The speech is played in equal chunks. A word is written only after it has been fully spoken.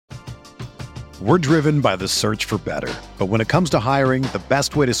We're driven by the search for better. But when it comes to hiring, the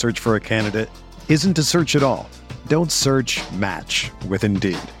best way to search for a candidate isn't to search at all. Don't search, match with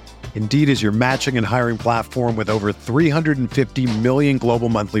Indeed. Indeed is your matching and hiring platform with over 350 million global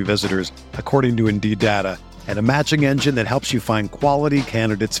monthly visitors, according to Indeed data, and a matching engine that helps you find quality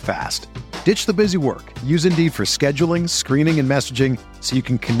candidates fast. Ditch the busy work. Use Indeed for scheduling, screening, and messaging so you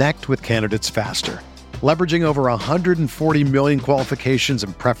can connect with candidates faster. Leveraging over 140 million qualifications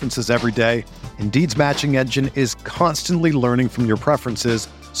and preferences every day, Indeed's matching engine is constantly learning from your preferences,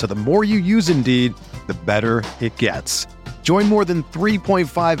 so the more you use Indeed, the better it gets. Join more than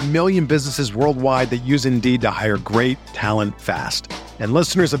 3.5 million businesses worldwide that use Indeed to hire great talent fast. And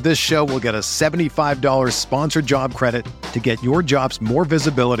listeners of this show will get a $75 sponsored job credit to get your jobs more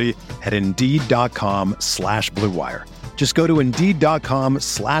visibility at Indeed.com/Blue Wire. Just go to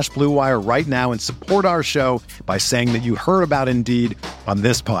Indeed.com/Blue Wire right now and support our show by saying that you heard about Indeed on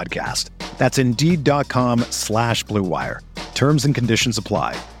this podcast. That's Indeed.com/Blue Wire. Terms and conditions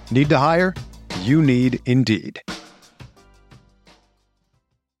apply. Need to hire? You need Indeed.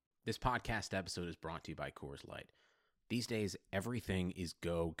 This podcast episode is brought to you by Coors Light. These days, everything is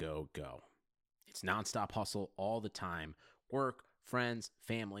go, go, go. It's nonstop hustle all the time. Work, friends,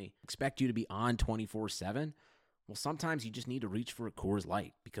 family, expect you to be on 24/7. Well, sometimes you just need to reach for a Coors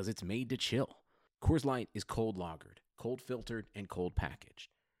Light because it's made to chill. Coors Light is cold lagered, cold filtered, and cold packaged.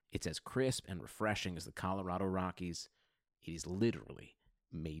 It's as crisp and refreshing as the Colorado Rockies. It is literally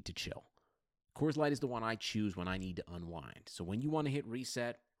made to chill. Coors Light is the one I choose when I need to unwind. So when you want to hit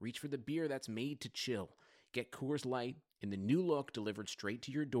reset, reach for the beer that's made to chill. Get Coors Light in the new look delivered straight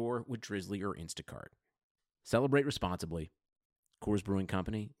to your door with Drizzly or Instacart. Celebrate responsibly. Coors Brewing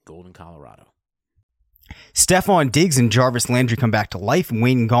Company, Golden, Colorado. Stephon Diggs and Jarvis Landry come back to life.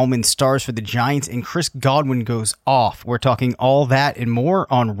 Wayne Gallman stars for the Giants, and Chris Godwin goes off. We're talking all that and more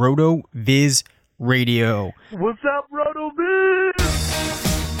on Roto Viz Radio. What's up, Roto Viz?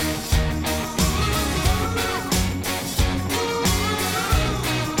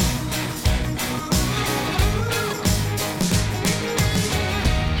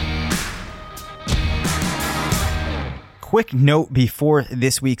 Quick note before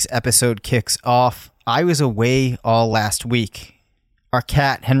this week's episode kicks off. I was away all last week. Our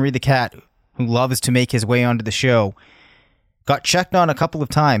cat, Henry the cat, who loves to make his way onto the show, got checked on a couple of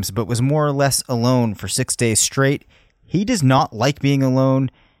times, but was more or less alone for 6 days straight. He does not like being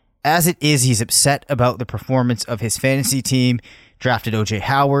alone. As it is, he's upset about the performance of his fantasy team. Drafted O.J.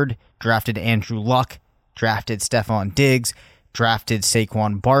 Howard, drafted Andrew Luck, drafted Stephon Diggs, drafted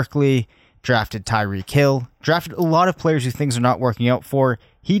Saquon Barkley, drafted Tyreek Hill, drafted a lot of players who things are not working out for.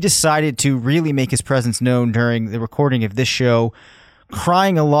 He decided to really make his presence known during the recording of this show,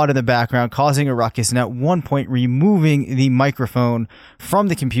 crying a lot in the background, causing a ruckus, and at one point removing the microphone from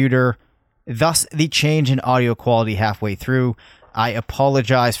the computer, thus the change in audio quality halfway through. I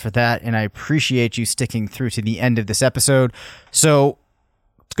apologize for that, and I appreciate you sticking through to the end of this episode. So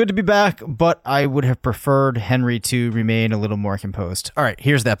it's good to be back, but I would have preferred Henry to remain a little more composed. All right,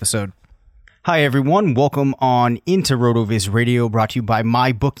 here's the episode. Hi, everyone. Welcome on into RotoViz Radio, brought to you by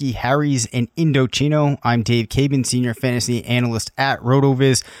MyBookie, Harry's, and Indochino. I'm Dave Cabin, Senior Fantasy Analyst at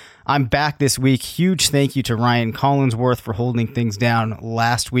RotoViz. I'm back this week. Huge thank you to Ryan Collinsworth for holding things down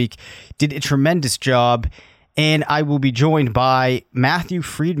last week. Did a tremendous job. And I will be joined by Matthew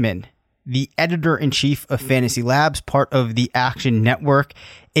Friedman, the Editor-in-Chief of Fantasy Labs, part of the Action Network,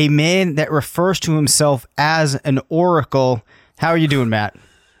 a man that refers to himself as an oracle. How are you doing, Matt?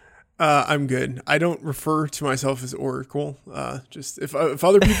 I'm good. I don't refer to myself as Oracle. Just if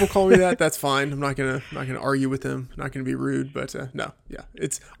other people call me that, that's fine. I'm not gonna argue with them. I'm not gonna be rude. But no, yeah,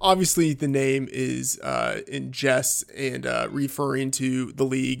 it's obviously the name is in jest and referring to the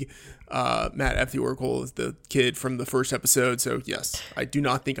league. Matt F. the Oracle is the kid from the first episode. So yes, I do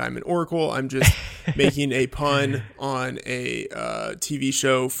not think I'm an Oracle. I'm just making a pun on a TV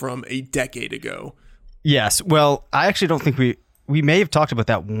show from a decade ago. Yes. Well, I actually don't think we may have talked about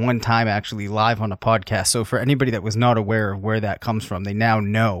that one time actually live on a podcast. So for anybody that was not aware of where that comes from, they now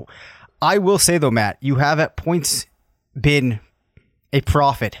know. I will say though, Matt, you have at points been a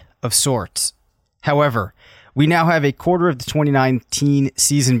prophet of sorts. However, we now have a quarter of the 2019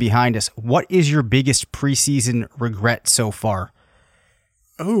 season behind us. What is your biggest preseason regret so far?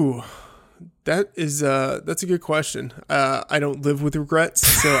 Oh, that's a good question. I don't live with regrets,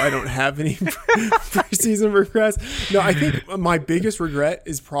 so I don't have any preseason regrets. No, I think my biggest regret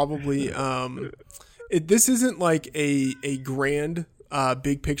is probably this isn't like a grand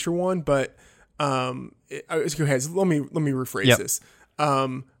big picture one, but let me rephrase this.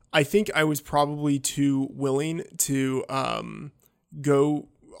 I think I was probably too willing to go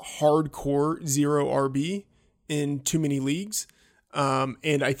hardcore zero RB in too many leagues.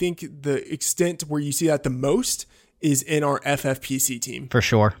 And I think the extent where you see that the most is in our FFPC team. For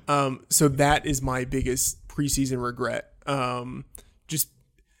sure. So that is my biggest preseason regret.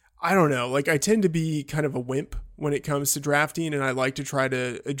 I don't know. Like, I tend to be kind of a wimp when it comes to drafting, and I like to try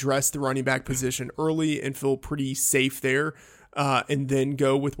to address the running back position early and feel pretty safe there, and then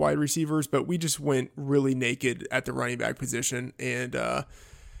go with wide receivers. But we just went really naked at the running back position. And I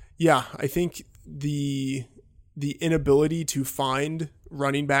think the inability to find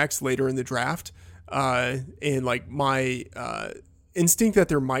running backs later in the draft, and like my instinct that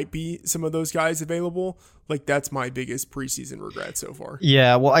there might be some of those guys available, like that's my biggest preseason regret so far.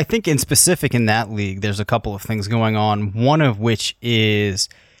 Yeah, well, I think in specific in that league, there's a couple of things going on. One of which is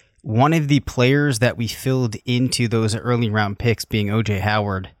one of the players that we filled into those early round picks, being OJ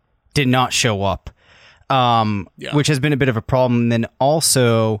Howard, did not show up, which has been a bit of a problem. And then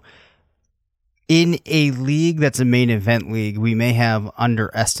also, in a league that's a main event league, we may have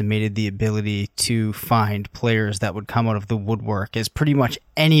underestimated the ability to find players that would come out of the woodwork, as pretty much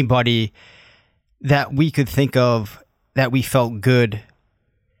anybody that we could think of that we felt good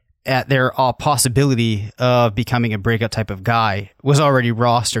at their possibility of becoming a breakout type of guy was already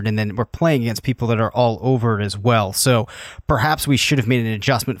rostered, and then we're playing against people that are all over it as well. So perhaps we should have made an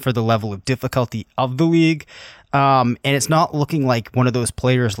adjustment for the level of difficulty of the league. And it's not looking like one of those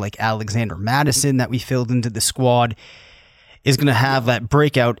players like Alexander Madison that we filled into the squad is going to have that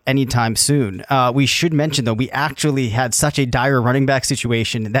breakout anytime soon. We should mention, though, we actually had such a dire running back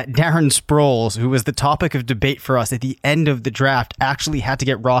situation that Darren Sproles, who was the topic of debate for us at the end of the draft, actually had to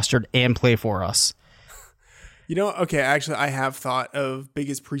get rostered and play for us. You know, okay, actually, I have thought of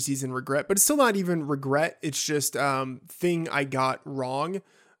biggest preseason regret, but it's still not even regret. It's just thing I got wrong.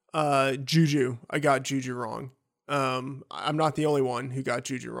 Juju. I got Juju wrong. I'm not the only one who got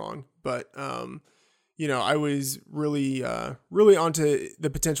Juju wrong, but I was really onto the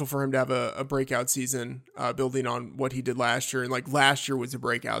potential for him to have a breakout season, building on what he did last year. And like last year was a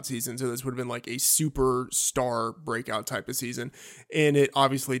breakout season, so this would have been like a superstar breakout type of season. And it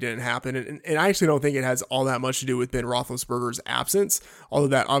obviously didn't happen. And I actually don't think it has all that much to do with Ben Roethlisberger's absence, although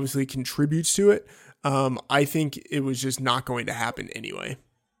that obviously contributes to it. I think it was just not going to happen anyway.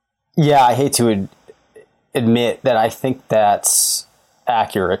 Yeah, I hate to admit that I think that's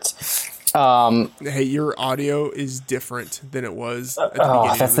accurate. Hey, your audio is different than it was at the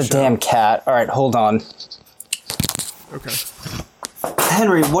beginning that's of the the show. damn cat. All right, hold on. Okay.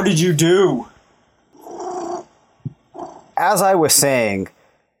 Henry, what did you do? As I was saying,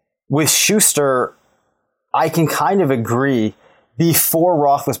 with Schuster, I can kind of agree. Before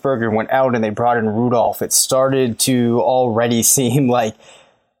Roethlisberger went out and they brought in Rudolph, it started to already seem like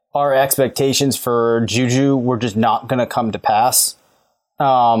our expectations for Juju were just not going to come to pass.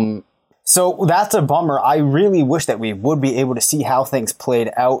 So that's a bummer. I really wish that we would be able to see how things played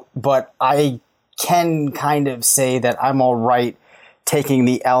out, but I can kind of say that I'm all right taking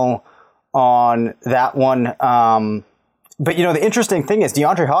the L on that one. But, the interesting thing is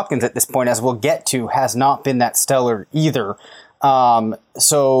DeAndre Hopkins at this point, as we'll get to, has not been that stellar either.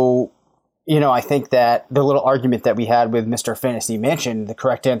 I think that the little argument that we had with Mr. Fantasy Mansion, the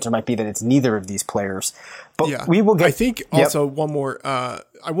correct answer might be that it's neither of these players. But we will get... I think also one more, I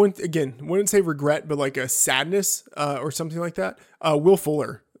wouldn't say regret, but like a sadness or something like that. Will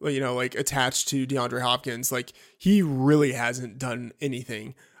Fuller, attached to DeAndre Hopkins, like he really hasn't done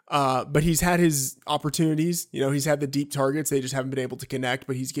anything. But he's had his opportunities. He's had the deep targets. They just haven't been able to connect,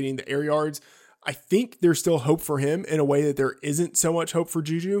 but he's getting the air yards. I think there's still hope for him in a way that there isn't so much hope for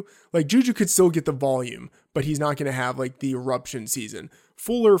Juju. Like Juju could still get the volume, but he's not going to have like the eruption season.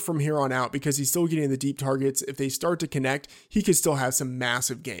 Fuller from here on out, because he's still getting the deep targets, if they start to connect, he could still have some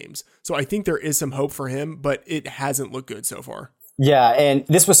massive games. So I think there is some hope for him, but it hasn't looked good so far. Yeah, and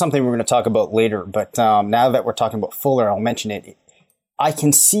this was something we're going to talk about later, but now that we're talking about Fuller, I'll mention it. I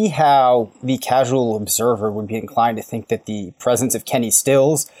can see how the casual observer would be inclined to think that the presence of Kenny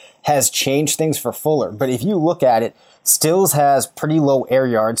Stills has changed things for Fuller. But if you look at it, Stills has pretty low air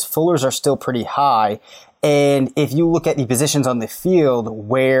yards. Fuller's are still pretty high. And if you look at the positions on the field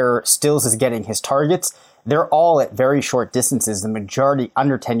where Stills is getting his targets, they're all at very short distances, the majority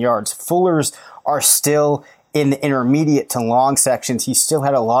under 10 yards. Fuller's are still in the intermediate to long sections. He still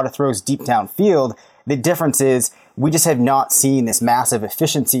had a lot of throws deep downfield. The difference is we just have not seen this massive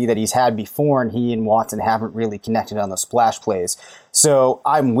efficiency that he's had before, and he and Watson haven't really connected on the splash plays. So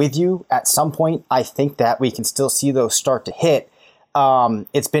I'm with you. At some point, I think that we can still see those start to hit.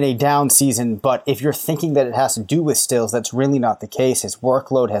 It's been a down season, but if you're thinking that it has to do with Stills, that's really not the case. His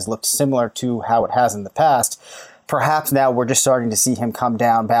workload has looked similar to how it has in the past. perhaps now we're just starting to see him come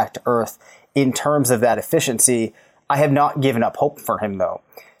down back to earth in terms of that efficiency. I have not given up hope for him, though.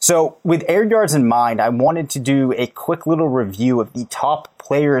 So with air yards in mind, I wanted to do a quick little review of the top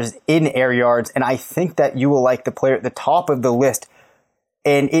players in air yards, and I think that you will like the player at the top of the list,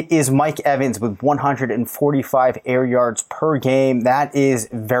 and it is Mike Evans with 145 air yards per game. That is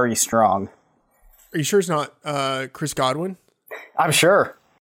very strong. Are you sure it's not Chris Godwin? I'm sure.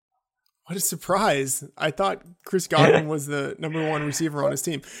 What a surprise. I thought Chris Godwin was the number one receiver on his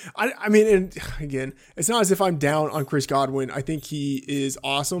team. I mean, and again, it's not as if I'm down on Chris Godwin. I think he is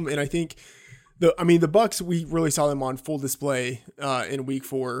awesome. And I think the Bucks, we really saw them on full display in week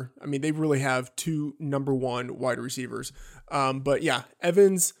 4. I mean, they really have 2 number 1 wide receivers. But yeah,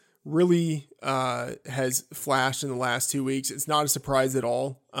 Evans really has flashed in the last 2 weeks. It's not a surprise at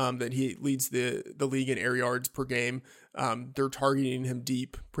all that he leads the league in air yards per game. They're targeting him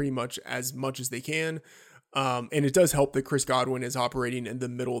deep pretty much as they can. And it does help that Chris Godwin is operating in the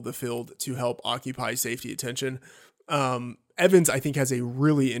middle of the field to help occupy safety attention. Evans, I think, has a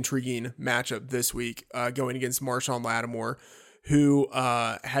really intriguing matchup this week going against Marshawn Lattimore, who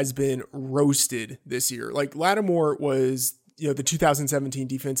has been roasted this year. Like, Lattimore was, the 2017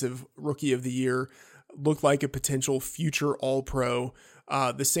 Defensive Rookie of the Year, looked like a potential future All-Pro.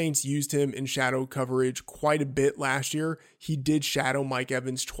 The Saints used him in shadow coverage quite a bit last year. He did shadow Mike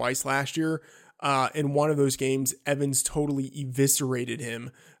Evans twice last year. In one of those games, Evans totally eviscerated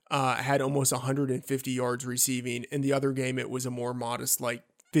him, had almost 150 yards receiving. In the other game, it was a more modest, like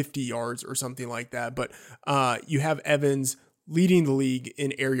 50 yards or something like that. But you have Evans leading the league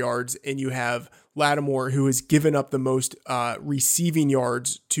in air yards, and you have Lattimore, who has given up the most receiving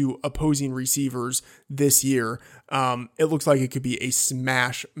yards to opposing receivers this year. It looks like it could be a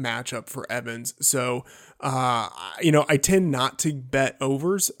smash matchup for Evans. So, I tend not to bet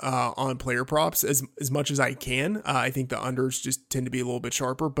overs on player props as much as I can. I think the unders just tend to be a little bit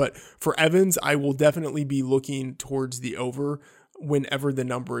sharper. But for Evans, I will definitely be looking towards the over whenever the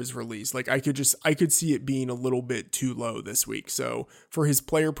number is released. Like, I could see it being a little bit too low this week. So for his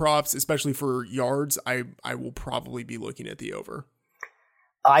player props, especially for yards, I will probably be looking at the over.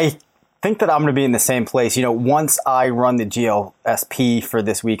 I think that I'm going to be in the same place. Once I run the GLSP for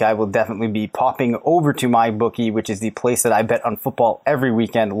this week, I will definitely be popping over to my bookie, which is the place that I bet on football every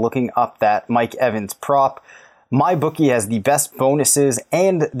weekend, looking up that Mike Evans prop. My bookie has the best bonuses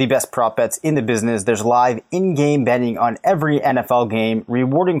and the best prop bets in the business. There's live in-game betting on every NFL game,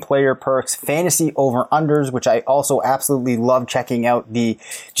 rewarding player perks, fantasy over-unders, which I also absolutely love checking out the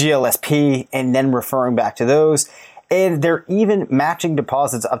GLSP and then referring back to those. And they're even matching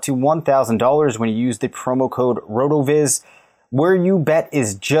deposits up to $1,000 when you use the promo code RotoViz. Where you bet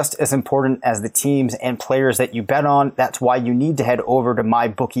is just as important as the teams and players that you bet on. That's why you need to head over to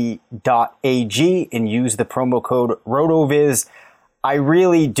mybookie.ag and use the promo code RotoViz. I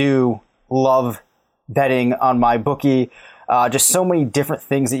really do love betting on MyBookie. Just so many different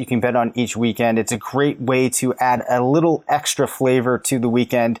things that you can bet on each weekend. It's a great way to add a little extra flavor to the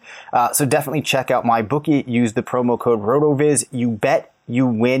weekend. So definitely check out MyBookie. Use the promo code RotoViz. You bet, you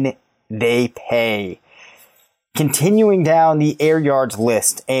win, they pay. Continuing down the air yards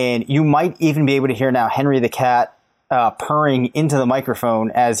list, and you might even be able to hear now Henry the Cat purring into the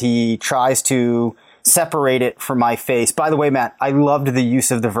microphone as he tries to separate it from my face. By the way, Matt, I loved the use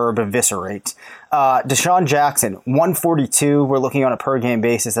of the verb eviscerate. Deshaun Jackson, 142. We're looking on a per game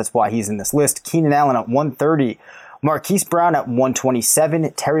basis. That's why he's in this list. Keenan Allen at 130. Marquise Brown at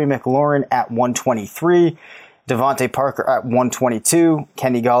 127. Terry McLaurin at 123. Devontae Parker at 122.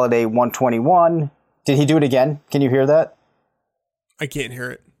 Kenny Golladay, 121. Did he do it again? Can you hear that? I can't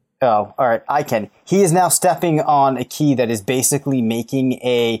hear it. Oh, all right. I can. He is now stepping on a key that is basically making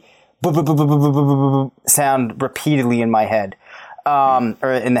a sound repeatedly in my head,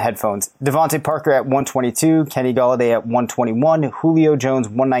 or in the headphones. Devontae Parker at 122, Kenny Golladay at 121, Julio Jones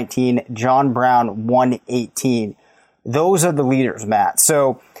 119, John Brown 118. Those are the leaders, Matt.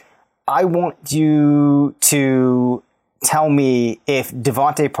 So I want you to tell me if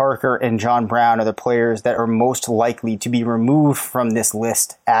Devontae Parker and John Brown are the players that are most likely to be removed from this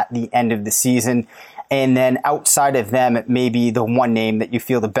list at the end of the season. And then outside of them, maybe the one name that you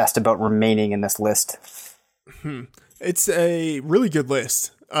feel the best about remaining in this list. It's a really good list.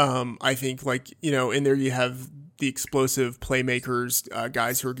 I think, in there you have the explosive playmakers,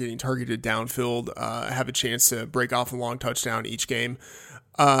 guys who are getting targeted downfield, have a chance to break off a long touchdown each game.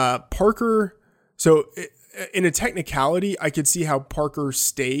 Parker, in a technicality, I could see how Parker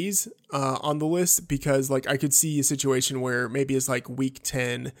stays on the list because, I could see a situation where maybe it's week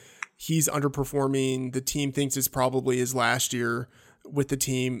 10, he's underperforming. The team thinks it's probably his last year with the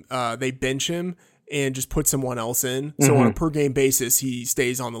team. They bench him, and just put someone else in. So on a per game basis, he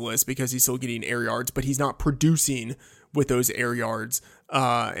stays on the list because he's still getting air yards, but he's not producing with those air yards.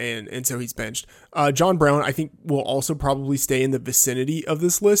 And so he's benched. John Brown, I think, will also probably stay in the vicinity of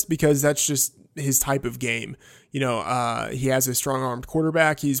this list because that's just his type of game. He has a strong armed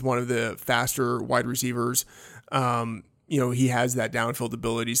quarterback. He's one of the faster wide receivers. He has that downfield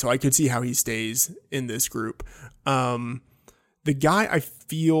ability. So I could see how he stays in this group. The guy I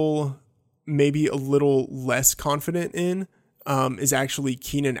feel maybe a little less confident in is actually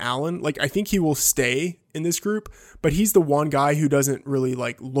Keenan Allen. Like, I think he will stay in this group, but he's the one guy who doesn't really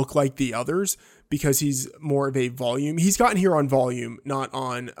look like the others because he's more of a volume. He's gotten here on volume, not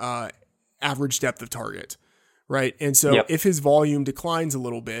on average depth of target, right? And so if his volume declines a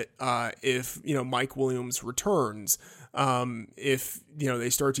little bit, if Mike Williams returns, if they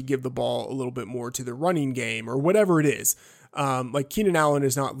start to give the ball a little bit more to the running game or whatever it is, Keenan Allen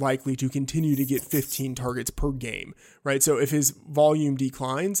is not likely to continue to get 15 targets per game, right? So if his volume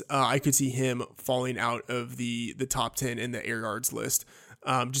declines, I could see him falling out of the top 10 in the air yards list,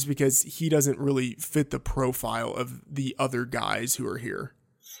 just because he doesn't really fit the profile of the other guys who are here.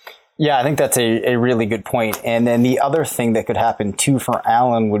 Yeah, I think that's a really good point. And then the other thing that could happen too for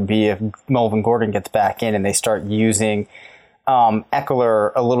Allen would be if Melvin Gordon gets back in and they start using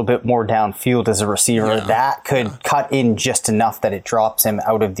Eckler a little bit more downfield as a receiver. That could cut in just enough that it drops him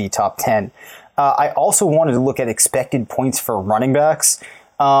out of the top 10. I also wanted to look at expected points for running backs.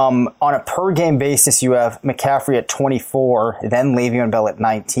 On a per game basis, you have McCaffrey at 24, then Le'Veon Bell at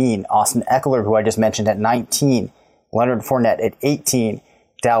 19, Austin Eckler, who I just mentioned, at 19, Leonard Fournette at 18,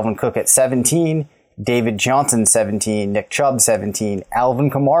 Dalvin Cook at 17, David Johnson 17, Nick Chubb 17, Alvin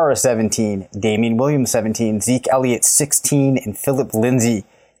Kamara 17, Damian Williams 17, Zeke Elliott 16, and Philip Lindsay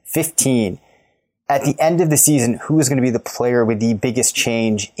 15. At the end of the season, who is going to be the player with the biggest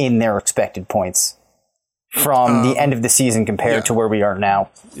change in their expected points from the end of the season compared to where we are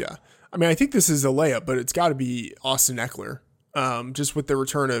now? Yeah. I mean, I think this is a layup, but it's got to be Austin Eckler. Just with the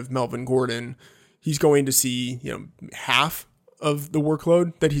return of Melvin Gordon, he's going to see, half of the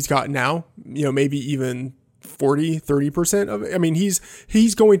workload that he's got now, maybe even 30% of it. I mean,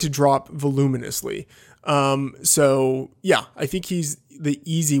 he's going to drop voluminously. So yeah, I think he's the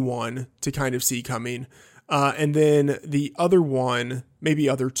easy one to kind of see coming. And then the other one, maybe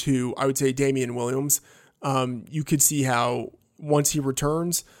other two, I would say Damian Williams. You could see how once he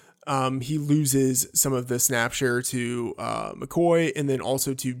returns, he loses some of the snap share to McCoy and then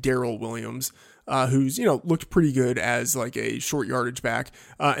also to Darrell Williams, who's, looked pretty good as like a short yardage back.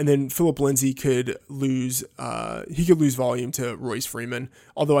 And then Philip Lindsay could lose volume to Royce Freeman.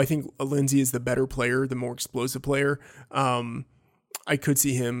 Although I think Lindsay is the better player, the more explosive player. I could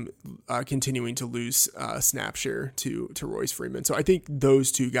see him continuing to lose snap share to Royce Freeman. So I think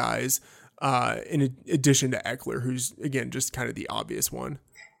those two guys, in addition to Eckler, who's again, just kind of the obvious one.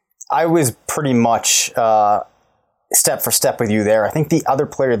 I was pretty much step for step with you there. I think the other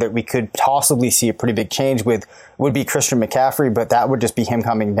player that we could possibly see a pretty big change with would be Christian McCaffrey, but that would just be him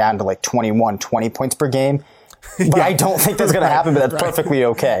coming down to 20 points per game. But I don't think that's going to happen, but that's perfectly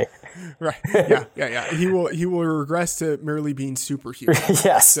okay. Right. Yeah. He will regress to merely being superhuman.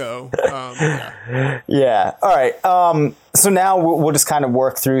 Yes. So, Yeah. All right. So now we'll just kind of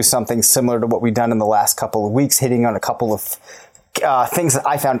work through something similar to what we've done in the last couple of weeks, hitting on a couple of things that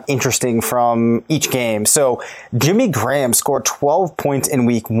I found interesting from each game. So Jimmy Graham scored 12 points in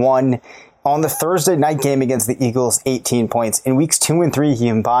week 1. On the Thursday night game against the Eagles, 18 points. In weeks 2 and 3, he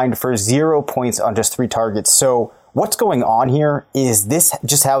combined for 0 points on just 3 targets. So what's going on here? Is this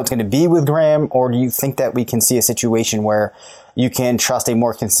just how it's going to be with Graham, or do you think that we can see a situation where you can trust a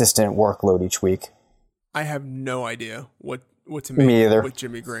more consistent workload each week? I have no idea what to make with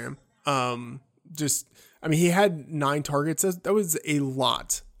Jimmy Graham. He had 9 targets. That was a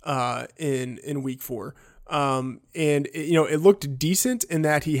lot in week 4. It looked decent in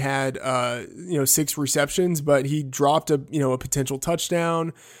that he had 6 receptions, but he dropped a potential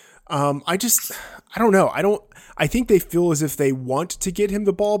touchdown. I don't know. I think they feel as if they want to get him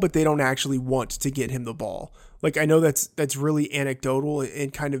the ball, but they don't actually want to get him the ball. I know that's really anecdotal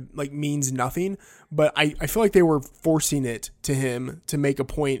and kind of means nothing, but I feel like they were forcing it to him to make a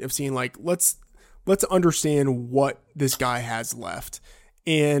point of seeing let's understand what this guy has left.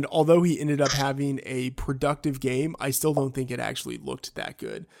 And although he ended up having a productive game, I still don't think it actually looked that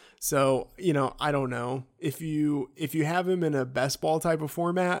good. So, I don't know. If you have him in a best ball type of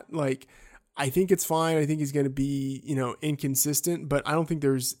format, I think it's fine. I think he's going to be, inconsistent, but I don't think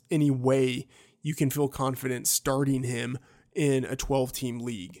there's any way you can feel confident starting him in a 12-team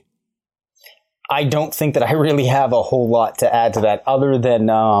league. I don't think that I really have a whole lot to add to that other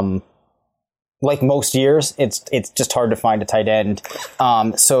than like most years, it's just hard to find a tight end.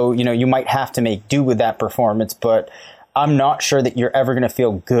 So, you might have to make do with that performance, but I'm not sure that you're ever going to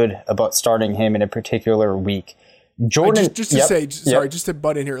feel good about starting him in a particular week. Jordan, just to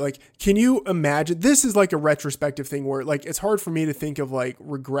butt in here, like, can you imagine? This is like a retrospective thing where, like, it's hard for me to think of like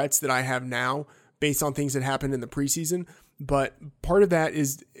regrets that I have now based on things that happened in the preseason. But part of that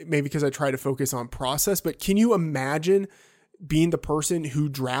is maybe because I try to focus on process. But can you imagine being the person who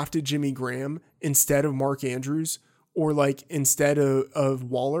drafted Jimmy Graham instead of Mark Andrews, or like instead of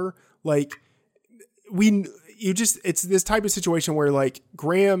Waller? Like, it's this type of situation where, like,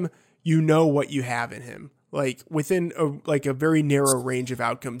 Graham, what you have in him. Like, within a very narrow range of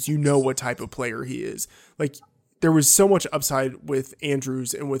outcomes, what type of player he is. Like, there was so much upside with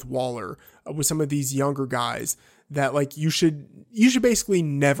Andrews and with Waller, with some of these younger guys, that, like, you should basically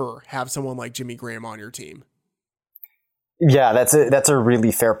never have someone like Jimmy Graham on your team. Yeah, that's a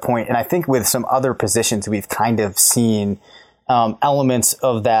really fair point. And I think with some other positions, we've kind of seen elements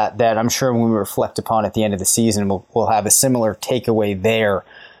of that I'm sure when we reflect upon at the end of the season, we'll have a similar takeaway there.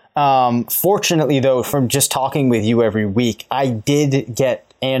 Fortunately, though, from just talking with you every week, I did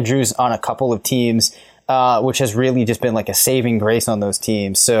get Andrews on a couple of teams, which has really just been like a saving grace on those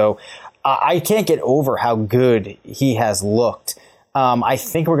teams. So I can't get over how good he has looked. I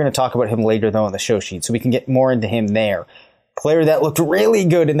think we're going to talk about him later, though, on the show sheet, so we can get more into him there. Player that looked really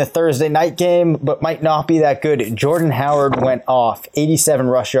good in the Thursday night game, but might not be that good. Jordan Howard went off. 87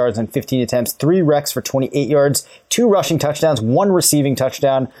 rush yards on 15 attempts, 3 recs for 28 yards, 2 rushing touchdowns, 1 receiving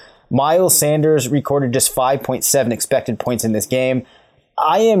touchdown. Miles Sanders recorded just 5.7 expected points in this game.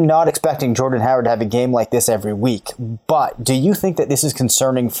 I am not expecting Jordan Howard to have a game like this every week, but do you think that this is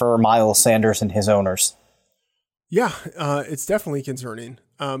concerning for Miles Sanders and his owners? Yeah, it's definitely concerning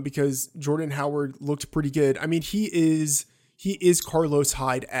because Jordan Howard looked pretty good. I mean, he is Carlos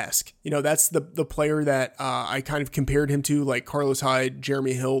Hyde-esque. That's the player that I kind of compared him to, like Carlos Hyde,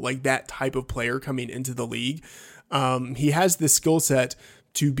 Jeremy Hill, like that type of player coming into the league. He has the skill set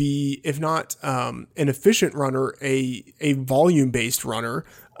to be, if not an efficient runner, a volume-based runner.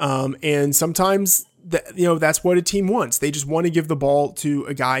 And sometimes that's what a team wants. They just want to give the ball to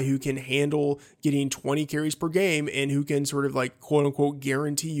a guy who can handle getting 20 carries per game and who can sort of, like, quote unquote,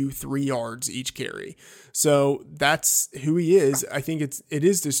 guarantee you 3 yards each carry. So that's who he is. I think it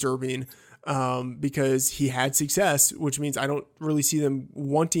is disturbing because he had success, which means I don't really see them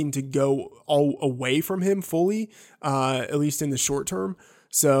wanting to go all away from him fully, at least in the short term.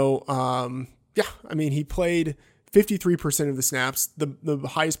 So, I mean, he played 53% of the snaps, the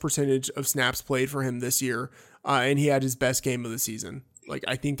highest percentage of snaps played for him this year, and he had his best game of the season. Like,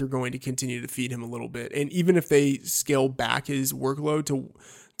 I think they're going to continue to feed him a little bit. And even if they scale back his workload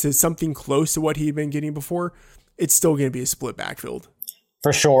to something close to what he had been getting before, it's still going to be a split backfield.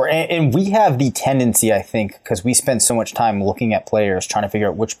 For sure. And we have the tendency, I think, because we spend so much time looking at players, trying to figure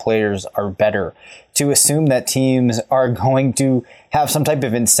out which players are better, to assume that teams are going to have some type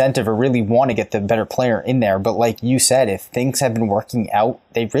of incentive or really want to get the better player in there. But like you said, if things have been working out,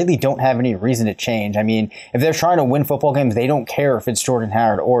 they really don't have any reason to change. I mean, if they're trying to win football games, they don't care if it's Jordan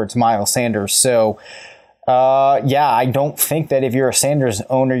Howard or it's Miles Sanders. So, I don't think that if you're a Sanders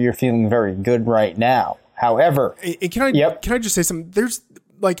owner, you're feeling very good right now. However, can I just say something?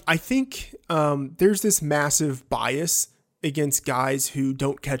 I think there's this massive bias against guys who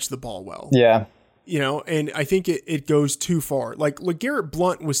don't catch the ball well. Yeah. And I think it goes too far. Like, LeGarrette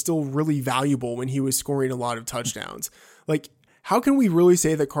Blount was still really valuable when he was scoring a lot of touchdowns. Like, how can we really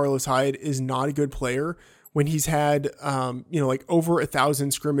say that Carlos Hyde is not a good player when he's had, over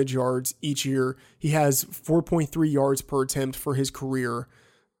 1,000 scrimmage yards each year? He has 4.3 yards per attempt for his career.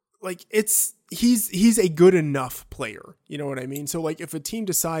 Like, he's a good enough player. You know what I mean? So, like, if a team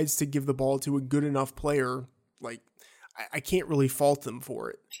decides to give the ball to a good enough player, like, I can't really fault them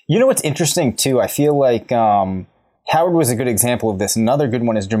for it. You know what's interesting, too? I feel like Howard was a good example of this. Another good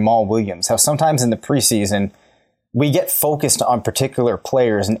one is Jamal Williams. How sometimes in the preseason, we get focused on particular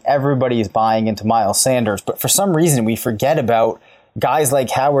players and everybody is buying into Miles Sanders. But for some reason, we forget about guys like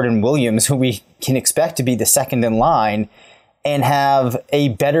Howard and Williams, who we can expect to be the second in line and have a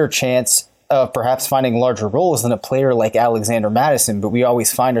better chance of perhaps finding larger roles than a player like Alexander Madison, but we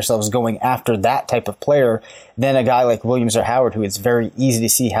always find ourselves going after that type of player than a guy like Williams or Howard, who it's very easy to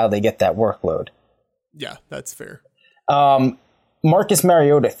see how they get that workload. Yeah, that's fair. Marcus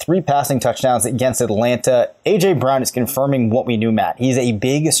Mariota, 3 passing touchdowns against Atlanta. A.J. Brown is confirming what we knew, Matt. He's a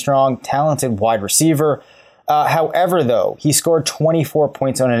big, strong, talented wide receiver. However, though, he scored 24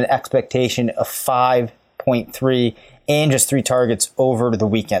 points on an expectation of 5 0.3 and just 3 targets over the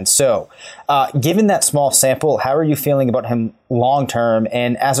weekend. So given that small sample, how are you feeling about him long term?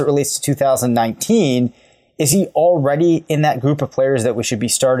 And as it relates to 2019, is he already in that group of players that we should be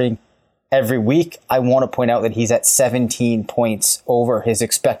starting every week? I want to point out that he's at 17 points over his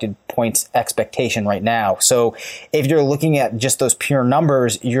expected points expectation right now. So if you're looking at just those pure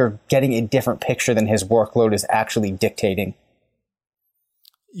numbers, you're getting a different picture than his workload is actually dictating.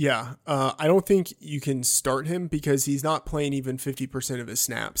 Yeah, I don't think you can start him because he's not playing even 50% of his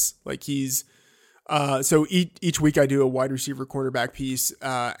snaps. Like he's so each week I do a wide receiver cornerback piece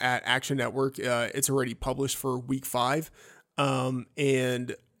at Action Network. It's already published for week 5,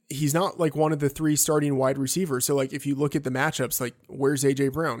 and he's not like one of the 3 starting wide receivers. So like if you look at the matchups, like where's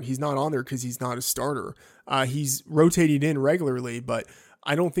AJ Brown? He's not on there because he's not a starter. He's rotated in regularly, but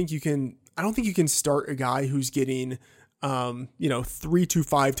I don't think you can start a guy who's getting 3 to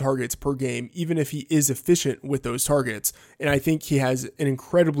 5 targets per game, even if he is efficient with those targets. And I think he has an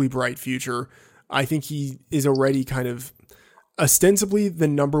incredibly bright future. I think he is already kind of ostensibly the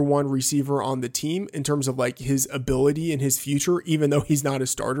number 1 receiver on the team in terms of like his ability and his future, even though he's not a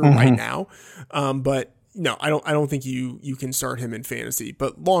starter right now. But no, I don't think you can start him in fantasy,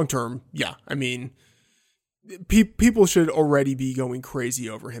 but long term, yeah. I mean, people should already be going crazy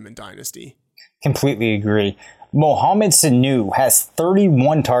over him in Dynasty. Completely agree. Mohamed Sanu has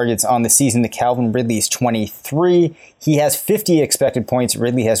 31 targets on the season to Calvin Ridley's 23. He has 50 expected points.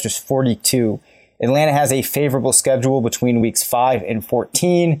 Ridley has just 42. Atlanta has a favorable schedule between weeks 5 and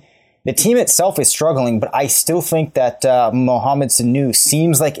 14. The team itself is struggling, but I still think that Mohamed Sanu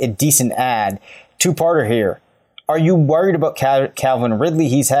seems like a decent add. Two-parter here. Are you worried about Calvin Ridley?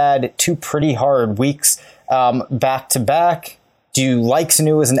 He's had 2 pretty hard weeks back-to-back. Do you like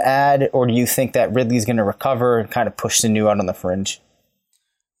Sanu as an ad, or do you think that Ridley's going to recover and kind of push Sanu out on the fringe?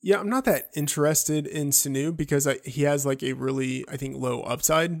 Yeah, I'm not that interested in Sanu because he has like a really, I think, low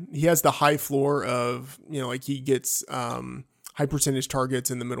upside. He has the high floor of, like he gets high percentage targets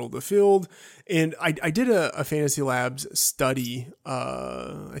in the middle of the field. And I did a Fantasy Labs study,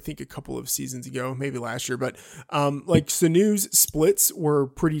 I think a couple of seasons ago, maybe last year, but like Sanu's splits were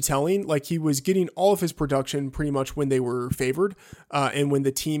pretty telling. Like he was getting all of his production pretty much when they were favored and when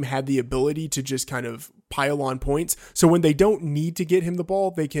the team had the ability to just kind of pile on points. So when they don't need to get him the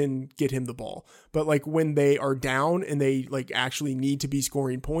ball, they can get him the ball. But like when they are down and they like actually need to be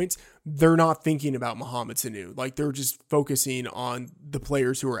scoring points, they're not thinking about Mohamed Sanu. Like they're just focusing on the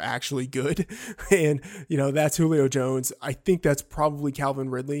players who are actually good. And, that's Julio Jones. I think that's probably Calvin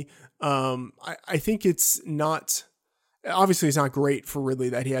Ridley. I think it's not great for Ridley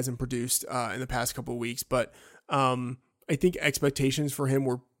that he hasn't produced in the past couple of weeks, but I think expectations for him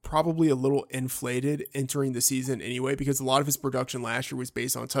were probably a little inflated entering the season anyway, because a lot of his production last year was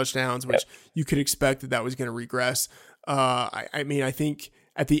based on touchdowns, which you could expect that was going to regress. I mean, I think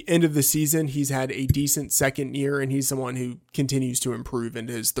at the end of the season, he's had a decent second year, and he's someone who continues to improve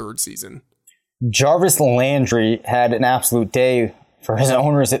into his 3rd season. Jarvis Landry had an absolute day. For his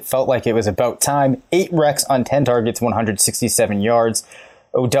owners, it felt like it was about time. 8 recs on 10 targets, 167 yards.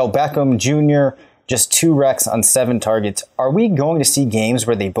 Odell Beckham Jr., just 2 recs on 7 targets. Are we going to see games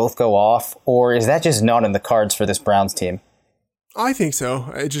where they both go off, or is that just not in the cards for this Browns team? I think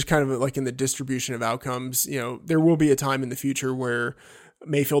so. It's just kind of like in the distribution of outcomes. There will be a time in the future where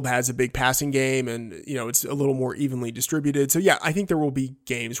Mayfield has a big passing game and, it's a little more evenly distributed. So yeah, I think there will be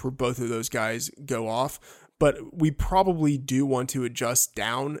games where both of those guys go off, but we probably do want to adjust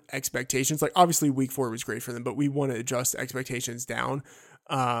down expectations. Like obviously week 4 was great for them, but we want to adjust expectations down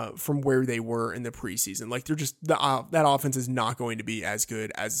from where they were in the preseason. Like they're just, that offense is not going to be as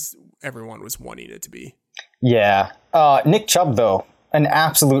good as everyone was wanting it to be. Yeah. Nick Chubb though, an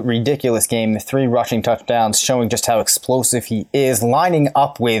absolute ridiculous game. The 3 rushing touchdowns showing just how explosive he is, lining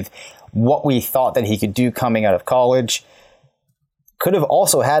up with what we thought that he could do coming out of college. Could have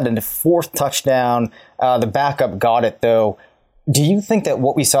also had a 4th touchdown. The backup got it though. Do you think that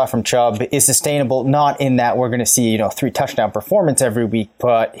what we saw from Chubb is sustainable? Not in that we're going to see, 3 touchdown performance every week,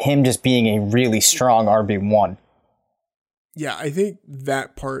 but him just being a really strong RB1. Yeah, I think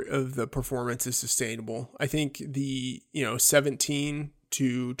that part of the performance is sustainable. I think the, 17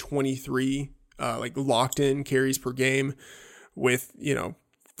 to 23, like locked in carries per game with,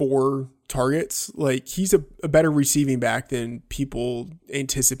 4 targets, like he's a better receiving back than people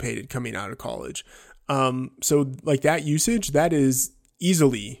anticipated coming out of college. So like that usage, that is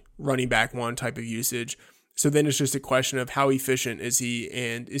easily running back 1 type of usage. So then it's just a question of how efficient is he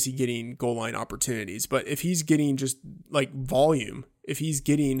and is he getting goal line opportunities? But if he's getting just like volume, if he's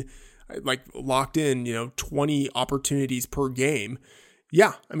getting like locked in, 20 opportunities per game,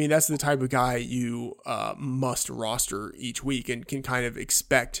 Yeah, I mean, that's the type of guy you must roster each week and can kind of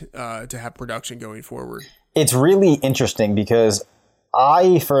expect to have production going forward. It's really interesting because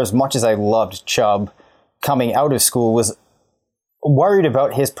I, for as much as I loved Chubb coming out of school, was worried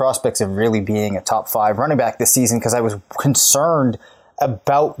about his prospects of really being a top 5 running back this season because I was concerned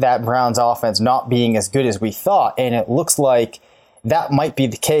about that Browns offense not being as good as we thought. And it looks like that might be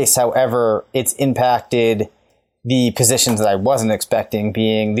the case. However, it's impacted the positions that I wasn't expecting,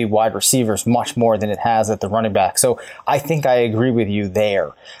 being the wide receivers, much more than it has at the running back. So I think I agree with you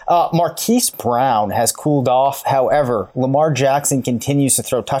there. Marquise Brown has cooled off. However, Lamar Jackson continues to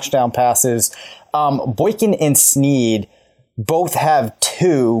throw touchdown passes. Boykin and Snead both have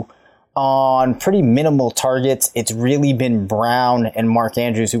 2 on pretty minimal targets. It's really been Brown and Mark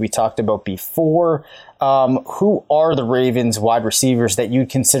Andrews, who we talked about before. Who are the Ravens wide receivers that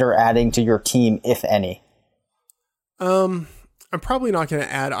you'd consider adding to your team, if any? I'm probably not going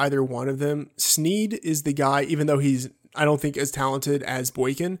to add either one of them. Snead is the guy, even though he's, I don't think, as talented as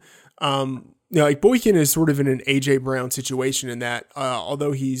Boykin. Like Boykin is sort of in an AJ Brown situation in that,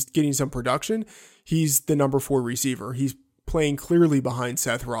 although he's getting some production, he's the number 4 receiver. He's playing clearly behind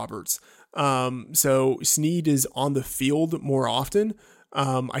Seth Roberts. So Snead is on the field more often.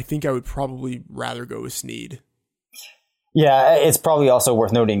 I think I would probably rather go with Snead. Yeah, it's probably also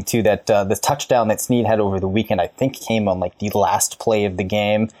worth noting, too, that the touchdown that Snead had over the weekend, I think, came on like the last play of the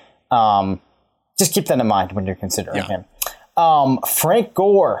game. Just keep that in mind when you're considering him. Frank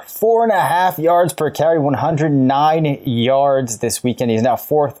Gore, 4.5 yards per carry, 109 yards this weekend. He's now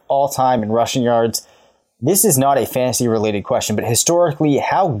 4th all-time in rushing yards. This is not a fantasy-related question, but historically,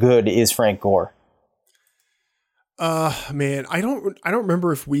 how good is Frank Gore? Man, I don't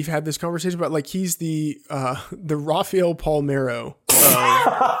remember if we've had this conversation, but like he's the Rafael Palmeiro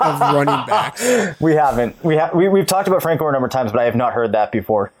of running backs. We haven't. We've talked about Frank Gore a number of times, but I have not heard that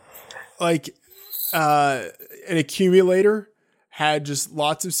before. Like, an accumulator, had just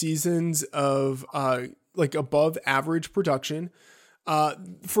lots of seasons of like above average production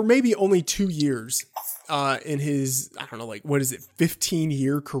for maybe only 2 years in his, I don't know, like, what is it,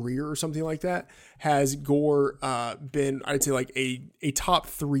 15-year career or something like that, has Gore been, I'd say, like a top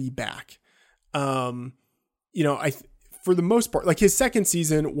 3 back. For the most part, like his second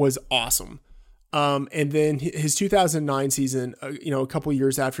season was awesome. And then his 2009 season, a couple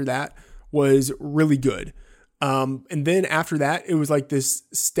years after that, was really good. And then after that, it was like this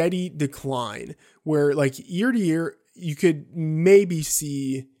steady decline where like year to year, you could maybe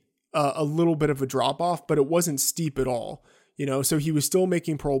see a little bit of a drop off, but it wasn't steep at all. So he was still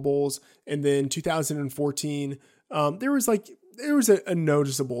making Pro Bowls. And then 2014, there was a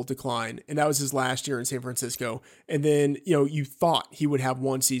noticeable decline, and that was his last year in San Francisco. And then, you thought he would have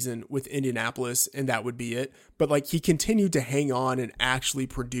one season with Indianapolis and that would be it. But like he continued to hang on and actually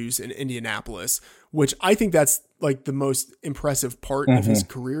produce in Indianapolis, which I think that's like the most impressive part of his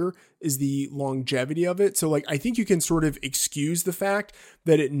career, is the longevity of it. So like, I think you can sort of excuse the fact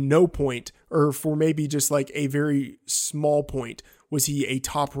that at no point, or for maybe just like a very small point, was he a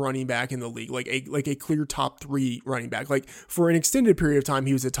top running back in the league, like a clear top 3 running back. Like for an extended period of time,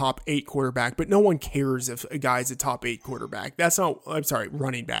 he was a top 8 quarterback, but no one cares if a guy's a top 8 quarterback.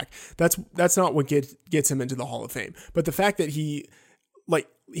 Running back. That's not what gets him into the Hall of Fame. But the fact that he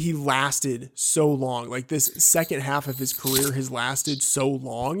lasted so long, like this second half of his career has lasted so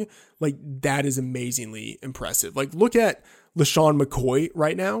long, like that is amazingly impressive. Like look at LaShawn McCoy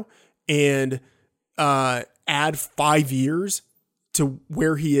right now and add 5 years to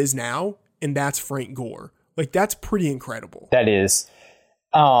where he is now, and that's Frank Gore. Like that's pretty incredible. That is.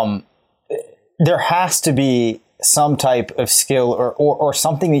 There has to be some type of skill or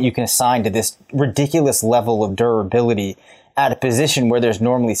something that you can assign to this ridiculous level of durability at a position where there's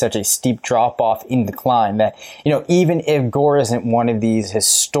normally such a steep drop off in decline that, even if Gore isn't one of these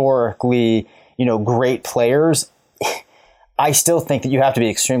historically, great players, I still think that you have to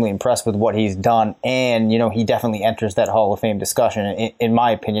be extremely impressed with what he's done. And, he definitely enters that Hall of Fame discussion, in my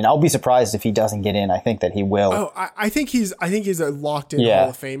opinion. I'll be surprised if he doesn't get in. I think that he will. Oh, I think he's a locked in Hall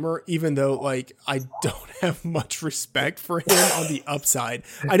of Famer, even though like I don't have much respect for him on the upside.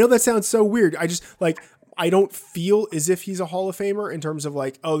 I know that sounds so weird. I don't feel as if he's a Hall of Famer in terms of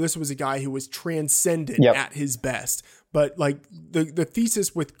like, oh, this was a guy who was transcendent at his best. But like the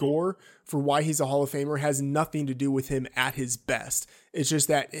thesis with Gore for why he's a Hall of Famer has nothing to do with him at his best. It's just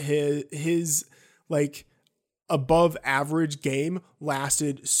that his like above average game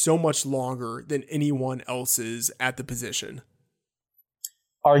lasted so much longer than anyone else's at the position.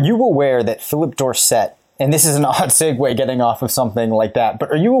 Are you aware that Philip Dorsett and this is an odd segue getting off of something like that,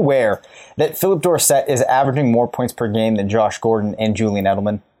 but are you aware that Philip Dorsett is averaging more points per game than Josh Gordon and Julian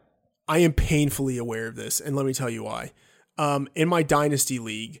Edelman? I am painfully aware of this, and let me tell you why. In my Dynasty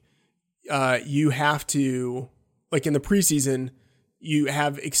League, you have to, like in the preseason, you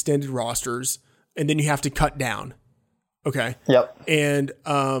have extended rosters, and then you have to cut down. Okay. Yep. And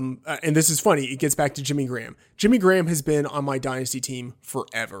this is funny. It gets back to Jimmy Graham. Jimmy Graham has been on my Dynasty team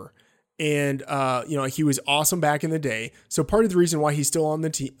forever. And, he was awesome back in the day. So part of the reason why he's still on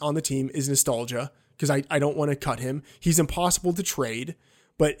the team is nostalgia, because I don't want to cut him. He's impossible to trade,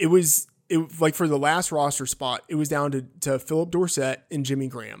 but it was like for the last roster spot, it was down to Philip Dorsett and Jimmy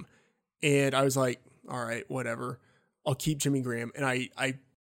Graham. And I was like, all right, whatever. I'll keep Jimmy Graham. And I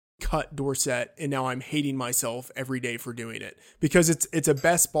cut Dorsett, and now I'm hating myself every day for doing it because it's a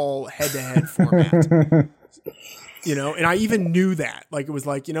best ball head-to-head format. And I even knew that. Like, it was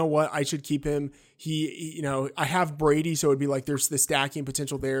like, you know what? I should keep him. I have Brady, so it'd be like there's the stacking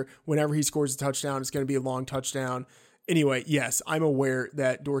potential there. Whenever he scores a touchdown, it's going to be a long touchdown. Anyway, yes, I'm aware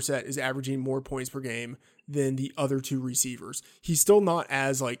that Dorsett is averaging more points per game than the other two receivers. He's still not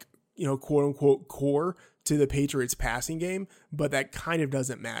as quote unquote core to the Patriots passing game, but that kind of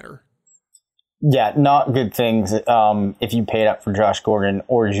doesn't matter. Yeah, not good things if you paid up for Josh Gordon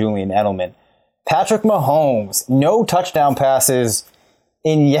or Julian Edelman. Patrick Mahomes, no touchdown passes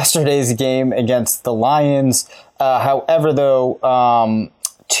in yesterday's game against the Lions. However, though,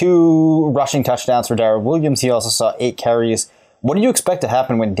 2 rushing touchdowns for Darrell Williams. He also saw 8 carries. What do you expect to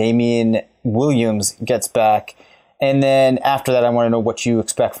happen when Damian Williams gets back? And then after that, I want to know what you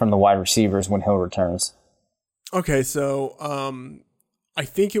expect from the wide receivers when Hill returns. Okay, so I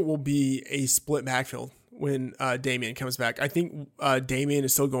think it will be a split backfield when Damian comes back. I think Damian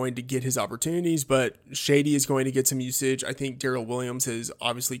is still going to get his opportunities, but Shady is going to get some usage. I think Darrell Williams has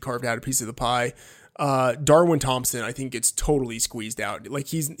obviously carved out a piece of the pie. Darwin Thompson, I think, gets totally squeezed out. Like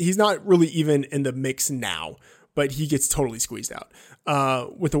he's not really even in the mix now, but he gets totally squeezed out.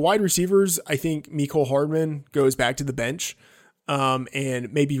 With the wide receivers, I think Mecole Hardman goes back to the bench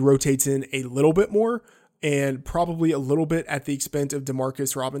and maybe rotates in a little bit more, and probably a little bit at the expense of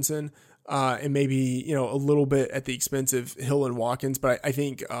Demarcus Robinson, and maybe a little bit at the expense of Hill and Watkins. But I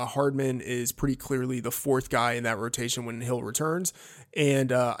think Hardman is pretty clearly the 4th guy in that rotation when Hill returns,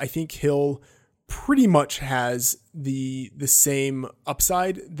 and I think Hill pretty much has the same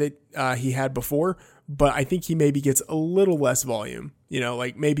upside that he had before, but I think he maybe gets a little less volume,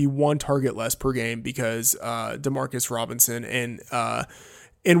 like maybe 1 target less per game because Demarcus Robinson and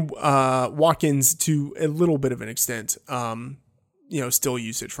Watkins, to a little bit of an extent, still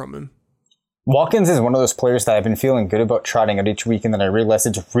usage from him. Watkins is one of those players that I've been feeling good about trotting out each week, and then I realized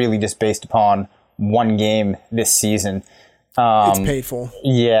it's really just based upon one game this season. It's painful.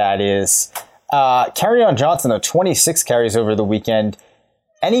 Yeah, it is. Kerryon Johnson, though, 26 carries over the weekend.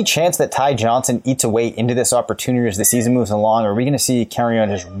 Any chance that Ty Johnson eats away into this opportunity as the season moves along? Or are we going to see Kerryon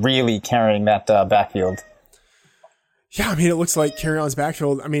just really carrying that backfield? Yeah, I mean, it looks like Kerryon's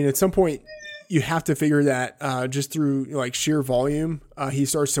backfield. I mean, at some point, you have to figure that just through like sheer volume, he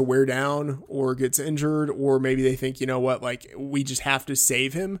starts to wear down or gets injured, or maybe they think, like we just have to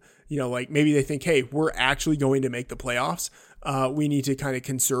save him. Like maybe they think, hey, we're actually going to make the playoffs. We need to kind of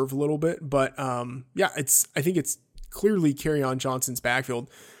conserve a little bit. But I think it's clearly Kerryon Johnson's backfield.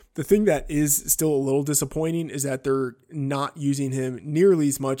 The thing that is still a little disappointing is that they're not using him nearly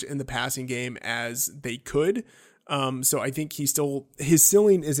as much in the passing game as they could. So I think his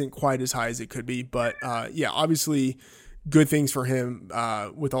ceiling isn't quite as high as it could be, but obviously good things for him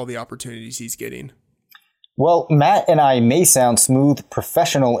with all the opportunities he's getting. Well, Matt and I may sound smooth,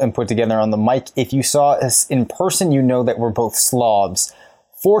 professional, and put together on the mic. If you saw us in person, you know that we're both slobs.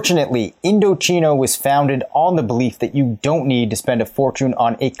 Fortunately, Indochino was founded on the belief that you don't need to spend a fortune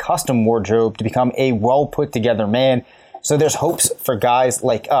on a custom wardrobe to become a well put together man. So there's hopes for guys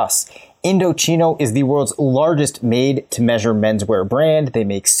like us. Indochino is the world's largest made-to-measure menswear brand. They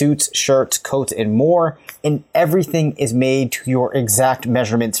make suits, shirts, coats, and more, and everything is made to your exact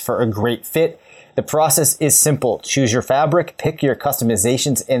measurements for a great fit. The process is simple. Choose your fabric, pick your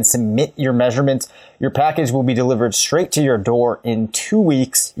customizations, and submit your measurements. Your package will be delivered straight to your door in 2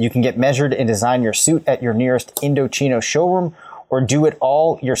 weeks. You can get measured and design your suit at your nearest Indochino showroom, or do it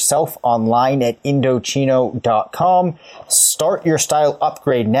all yourself online at Indochino.com. Start your style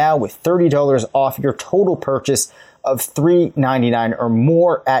upgrade now with $30 off your total purchase of $3.99 or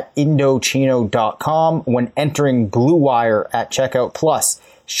more at Indochino.com when entering Blue Wire at checkout. Plus,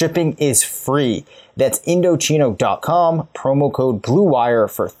 shipping is free. That's Indochino.com, promo code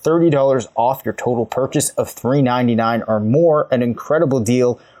BlueWire for $30 off your total purchase of $3.99 or more. An incredible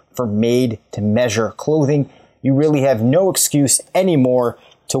deal for made-to-measure clothing. You really have no excuse anymore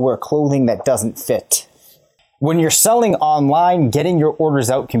to wear clothing that doesn't fit. When you're selling online, getting your orders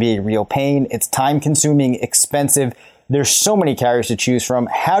out can be a real pain. It's time-consuming, expensive. There's so many carriers to choose from.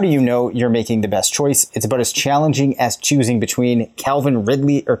 How do you know you're making the best choice? It's about as challenging as choosing between Calvin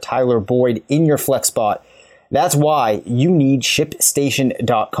Ridley or Tyler Boyd in your flex spot. That's why you need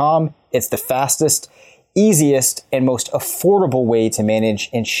ShipStation.com. It's the fastest, easiest, and most affordable way to manage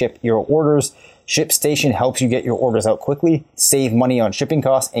and ship your orders. ShipStation helps you get your orders out quickly, save money on shipping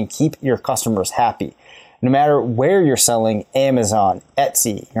costs, and keep your customers happy. No matter where you're selling, Amazon,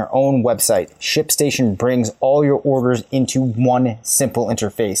 Etsy, your own website, ShipStation brings all your orders into one simple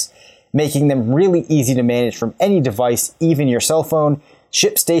interface, making them really easy to manage from any device, even your cell phone.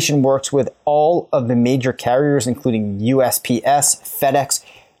 ShipStation works with all of the major carriers, including USPS, FedEx,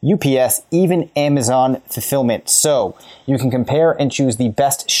 UPS, even Amazon Fulfillment. So you can compare and choose the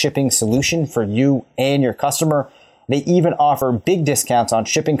best shipping solution for you and your customer. They even offer big discounts on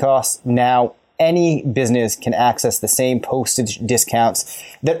shipping costs. Now, any business can access the same postage discounts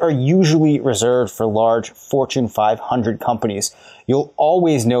that are usually reserved for large Fortune 500 companies. You'll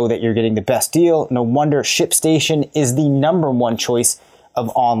always know that you're getting the best deal. No wonder ShipStation is the #1 choice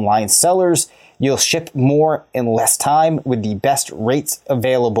of online sellers. You'll ship more in less time with the best rates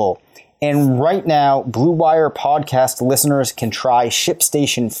available. And right now, Blue Wire podcast listeners can try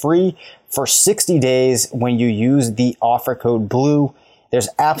ShipStation free for 60 days when you use the offer code BLUE. There's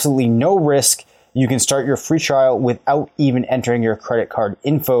absolutely no risk. You can start your free trial without even entering your credit card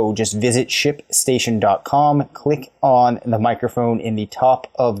info. Just visit ShipStation.com, click on the microphone in the top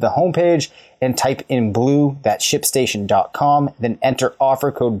of the homepage, and type in BLUE. That's ShipStation.com. Then enter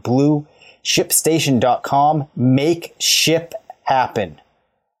offer code BLUE. ShipStation.com. Make ship happen.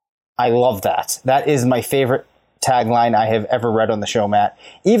 I love that. That is my favorite tagline I have ever read on the show, Matt.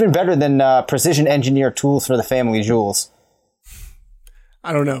 Even better than precision engineer tools for the family jewels.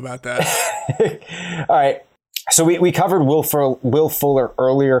 I don't know about that. All right. So we covered Will Fuller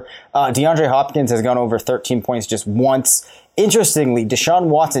earlier. DeAndre Hopkins has gone over 13 points just once. Interestingly, Deshaun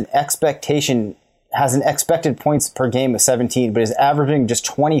Watson has an expected points per game of 17, but is averaging just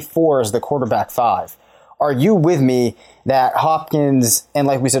 24 as the quarterback 5. Are you with me that Hopkins and,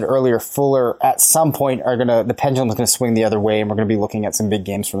 like we said earlier, Fuller at some point the pendulum is going to swing the other way, and we're going to be looking at some big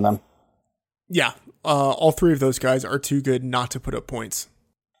games from them? Yeah. All three of those guys are too good not to put up points.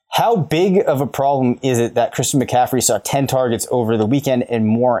 How big of a problem is it that Christian McCaffrey saw 10 targets over the weekend and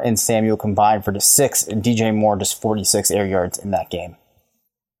Moore and Samuel combined for just 6, and DJ Moore just 46 air yards in that game?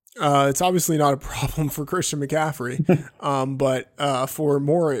 It's obviously not a problem for Christian McCaffrey, but for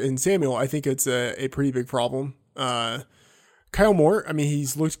Moore and Samuel, I think it's a pretty big problem. Kyle Moore, I mean,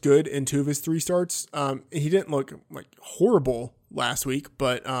 he's looked good in 2 of his 3 starts. He didn't look like horrible last week,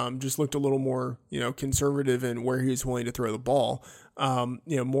 but just looked a little more, conservative in where he was willing to throw the ball.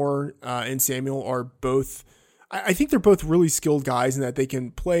 Moore and Samuel are both, I think they're both really skilled guys in that they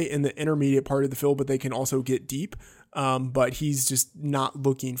can play in the intermediate part of the field, but they can also get deep. But he's just not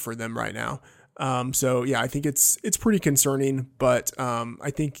looking for them right now. So yeah, I think it's pretty concerning, but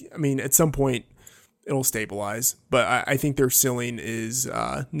I think at some point it'll stabilize, but I think their ceiling is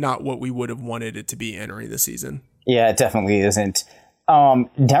not what we would have wanted it to be entering the season. Yeah, it definitely isn't.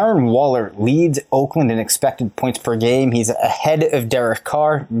 Darren Waller leads Oakland in expected points per game. He's ahead of Derek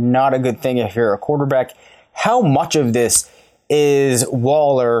Carr. Not a good thing if you're a quarterback. How much of this is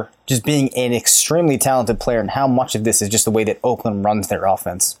Waller just being an extremely talented player, and how much of this is just the way that Oakland runs their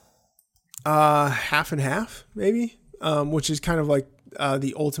offense? Half and half, maybe, which is kind of like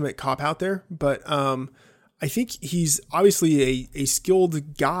the ultimate cop out there. But I think he's obviously a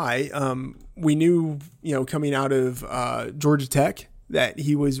skilled guy. We knew, coming out of Georgia Tech that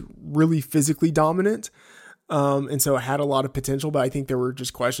he was really physically dominant. And so it had a lot of potential, but I think there were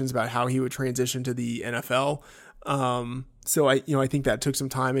just questions about how he would transition to the NFL. So I think that took some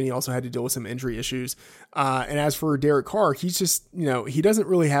time, and he also had to deal with some injury issues. And as for Derek Carr, he's just, he doesn't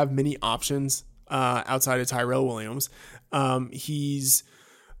really have many options outside of Tyrell Williams. He's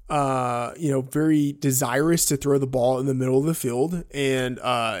very desirous to throw the ball in the middle of the field. And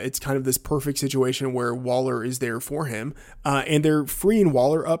it's kind of this perfect situation where Waller is there for him. And they're freeing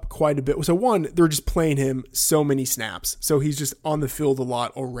Waller up quite a bit. So one, they're just playing him so many snaps. So he's just on the field a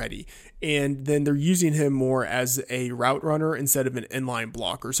lot already. And then they're using him more as a route runner instead of an inline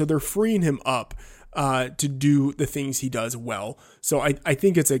blocker. So they're freeing him up to do the things he does well. So I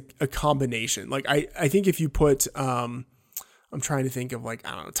think it's a combination. Like I think if you put I'm trying to think of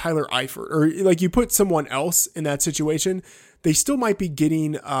Tyler Eifert, or you put someone else in that situation, they still might be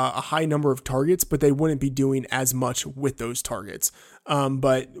getting a high number of targets, but they wouldn't be doing as much with those targets.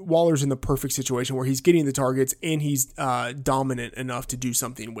 But Waller's in the perfect situation where he's getting the targets and he's dominant enough to do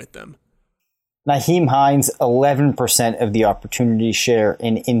something with them. Nyheim Hines, 11% of the opportunity share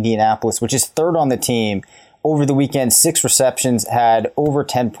in Indianapolis, which is third on the team. Over the weekend, 6 receptions, had over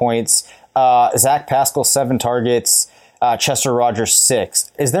 10 points. Zach Pascal, 7 targets. Chester Rogers,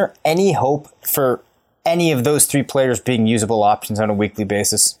 6. Is there any hope for any of those 3 players being usable options on a weekly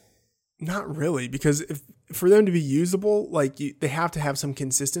basis? Not really, because for them to be usable, they have to have some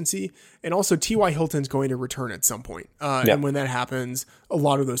consistency. And also, T.Y. Hilton's going to return at some point. And when that happens, a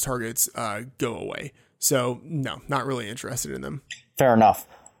lot of those targets go away. So, no, not really interested in them. Fair enough.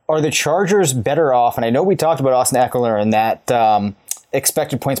 Are the Chargers better off? And I know we talked about Austin Eckler and that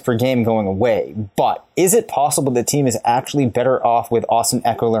expected points per game going away, but is it possible the team is actually better off with Austin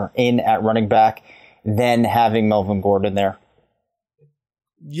Eckler in at running back than having Melvin Gordon there?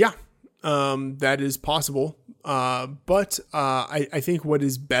 Yeah, that is possible. But I think what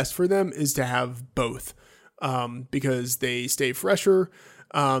is best for them is to have both because they stay fresher.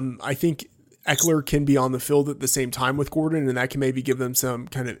 I think Eckler can be on the field at the same time with Gordon, and that can maybe give them some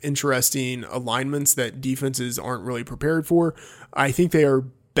kind of interesting alignments that defenses aren't really prepared for. I think they are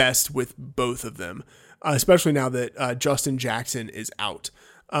best with both of them, especially now that Justin Jackson is out.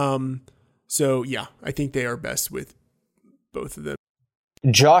 So, yeah, I think they are best with both of them.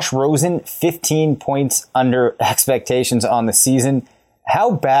 Josh Rosen, 15 points under expectations on the season. How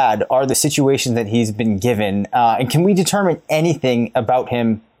bad are the situations that he's been given? And can we determine anything about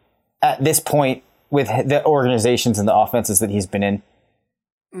him at this point with the organizations and the offenses that he's been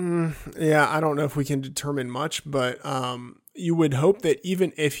in? Yeah, I don't know if we can determine much, but you would hope that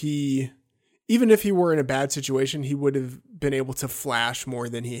even if he were in a bad situation, he would have been able to flash more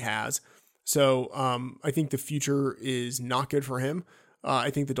than he has. So I think the future is not good for him. I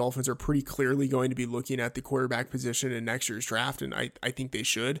think the Dolphins are pretty clearly going to be looking at the quarterback position in next year's draft, and I think they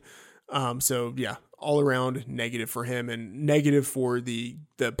should. So yeah, all around negative for him and negative for the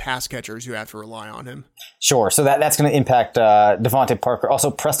pass catchers who have to rely on him. Sure. So that's going to impact Devontae Parker. Also,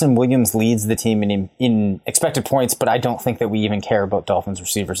 Preston Williams leads the team in expected points, but I don't think that we even care about Dolphins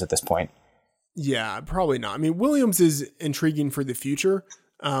receivers at this point. Yeah, probably not. I mean, Williams is intriguing for the future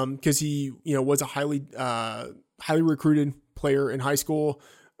because he was a highly recruited player in high school,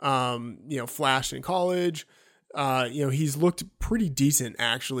 flashed in college. He's looked pretty decent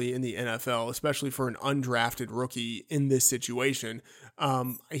actually in the NFL, especially for an undrafted rookie in this situation.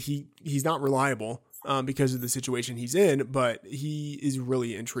 He's not reliable because of the situation he's in, but he is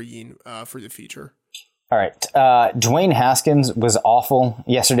really intriguing for the future. All right. Dwayne Haskins was awful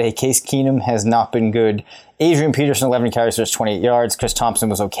yesterday. Case Keenum has not been good. Adrian Peterson, 11 carries for 28 yards. Chris Thompson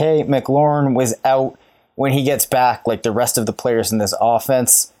was okay. McLaurin was out. When he gets back, like the rest of the players in this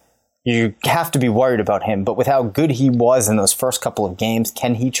offense, you have to be worried about him. But with how good he was in those first couple of games,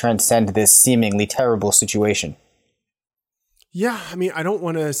 can he transcend this seemingly terrible situation? Yeah, I mean, I don't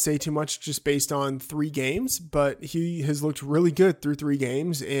want to say too much just based on 3 games, but he has looked really good through 3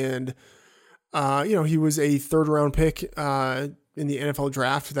 games. And, he was a 3rd round pick in the NFL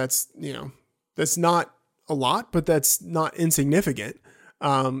draft. That's not a lot, but that's not insignificant.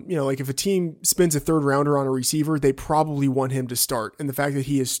 If a team spends a 3rd rounder on a receiver, they probably want him to start. And the fact that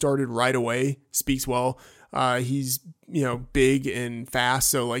he has started right away speaks well. He's, big and fast.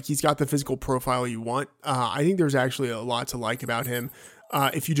 So he's got the physical profile you want. I think there's actually a lot to like about him.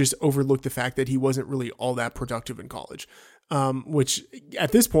 If you just overlook the fact that he wasn't really all that productive in college, which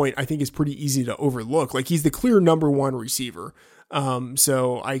at this point I think is pretty easy to overlook. He's the clear number 1 receiver.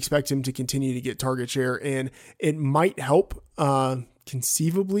 So I expect him to continue to get target share, and it might help,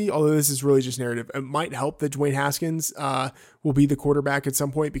 conceivably, although this is really just narrative, it might help that Dwayne Haskins will be the quarterback at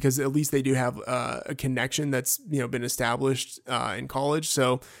some point, because at least they do have a connection that's been established in college.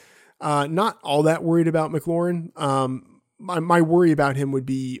 So not all that worried about McLaurin. My worry about him would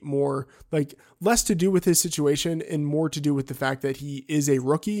be more less to do with his situation and more to do with the fact that he is a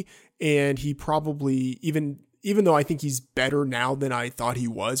rookie, and he probably even though I think he's better now than I thought he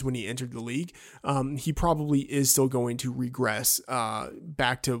was when he entered the league, he probably is still going to regress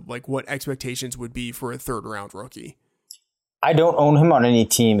back to what expectations would be for a 3rd round rookie. I don't own him on any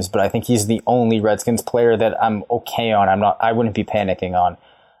teams, but I think he's the only Redskins player that I'm okay on. I wouldn't be panicking on.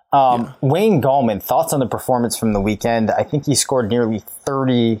 Wayne Gallman, thoughts on the performance from the weekend? I think he scored nearly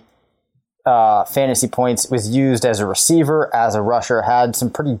 30 fantasy points, was used as a receiver, as a rusher, had some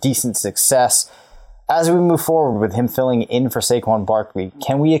pretty decent success. As we move forward with him filling in for Saquon Barkley,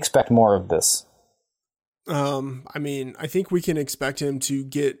 can we expect more of this? I think we can expect him to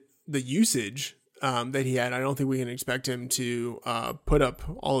get the usage that he had. I don't think we can expect him to put up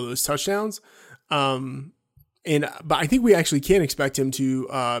all of those touchdowns. But I think we actually can expect him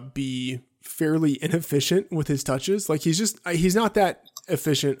to be fairly inefficient with his touches. Like he's not that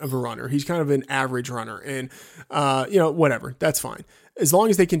efficient of a runner. He's kind of an average runner, and whatever, that's fine. As long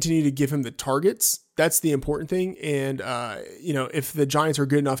as they continue to give him the targets, that's the important thing. And if the Giants are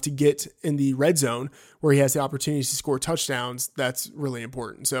good enough to get in the red zone where he has the opportunities to score touchdowns, that's really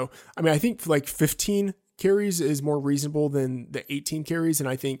important. So, I mean, I think like 15 carries is more reasonable than the 18 carries. And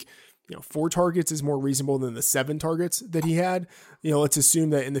I think, 4 targets is more reasonable than the 7 targets that he had. Let's assume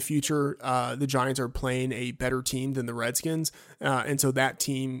that in the future, the Giants are playing a better team than the Redskins. And so that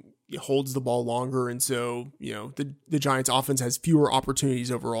team holds the ball longer. And so, the Giants offense has fewer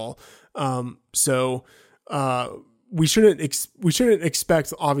opportunities overall. We shouldn't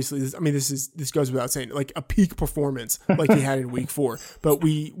expect, obviously, this goes without saying, like a peak performance like he had in week 4, but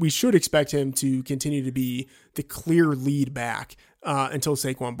we should expect him to continue to be the clear lead back until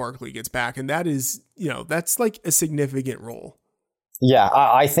Saquon Barkley gets back. And that is, that's like a significant role. Yeah,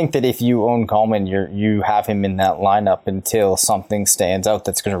 I think that if you own Coleman, you have him in that lineup until something stands out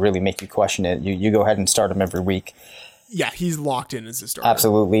that's going to really make you question it. You go ahead and start him every week. Yeah, he's locked in as a starter.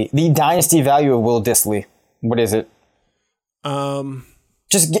 Absolutely. The dynasty value of Will Dissly, what is it?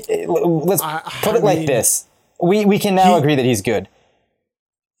 Let's put it like this. We can now agree that he's good.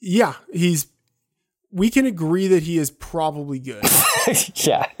 Yeah, we can agree that he is probably good.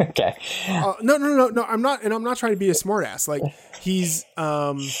 Yeah. Okay. No. I'm not trying to be a smartass. Like he's,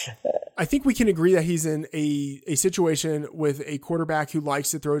 I think we can agree that he's in a situation with a quarterback who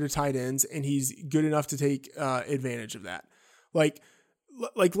likes to throw to tight ends, and he's good enough to take advantage of that. Like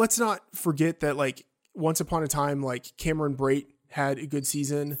let's not forget that like once upon a time, like Cameron Brate had a good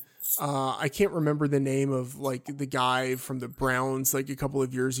season. I can't remember the name of like the guy from the Browns like a couple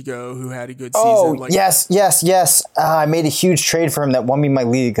of years ago who had a good season. Oh, like, yes. I made a huge trade for him that won me my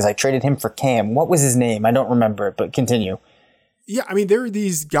league because I traded him for Cam. What was his name? I don't remember it, but continue. Yeah, I mean, there are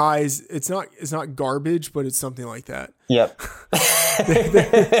these guys. It's not garbage, but it's something like that. Yep.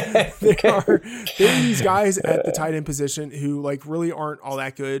 there are these guys at the tight end position who like really aren't all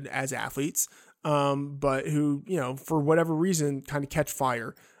that good as athletes, but who for whatever reason kind of catch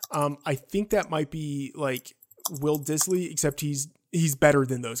fire. I think that might be like Will Dissly, except he's better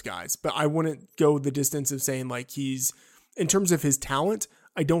than those guys. But I wouldn't go the distance of saying like he's, in terms of his talent,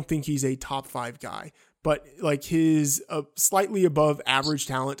 I don't think he's a top 5 guy. But like his slightly above average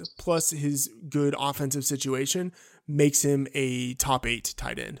talent plus his good offensive situation makes him a top 8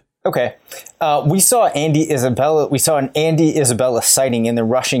 tight end. Okay. We saw an Andy Isabella sighting in the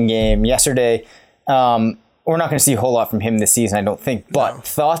rushing game yesterday. We're not going to see a whole lot from him this season, I don't think. But no.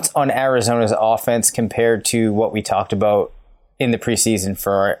 Thoughts on Arizona's offense compared to what we talked about in the preseason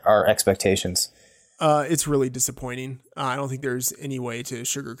for our expectations? It's really disappointing. I don't think there's any way to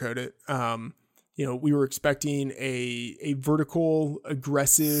sugarcoat it. We were expecting a vertical,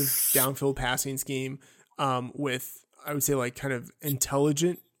 aggressive downfield passing scheme with, I would say, like kind of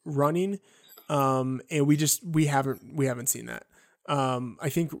intelligent running, and we haven't seen that. I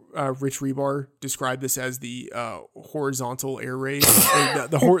think Rich Rebar described this as the horizontal air raid,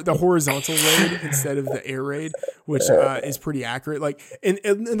 the horizontal raid instead of the air raid, which is pretty accurate. Like in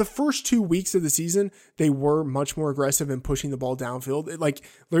the first 2 weeks of the season, they were much more aggressive in pushing the ball downfield. Like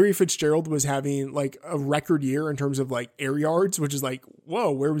Larry Fitzgerald was having like a record year in terms of like air yards, which is like,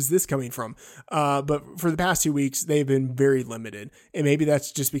 whoa, where was this coming from? But for the past 2 weeks, they've been very limited, and maybe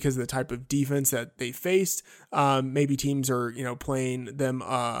that's just because of the type of defense that they faced. Maybe teams are playing them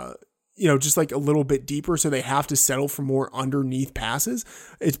just like a little bit deeper, so they have to settle for more underneath passes.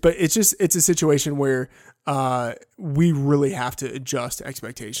 It's a situation where we really have to adjust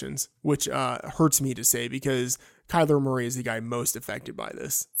expectations, which hurts me to say because Kyler Murray is the guy most affected by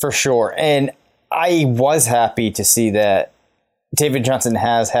this. For sure. And I was happy to see that David Johnson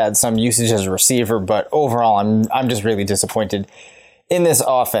has had some usage as a receiver, but overall I'm just really disappointed in this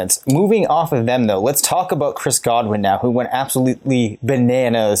offense. Moving off of them, though, let's talk about Chris Godwin now, who went absolutely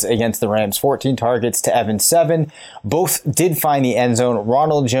bananas against the Rams. 14 targets to Evans 7. Both did find the end zone.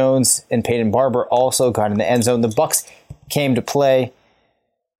 Ronald Jones and Peyton Barber also got in the end zone. The Bucs came to play.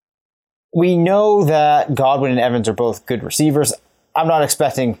 We know that Godwin and Evans are both good receivers. I'm not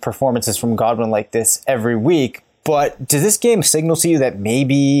expecting performances from Godwin like this every week, but does this game signal to you that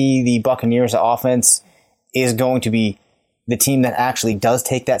maybe the Buccaneers offense is going to be the team that actually does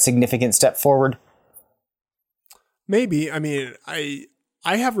take that significant step forward? Maybe. I mean, I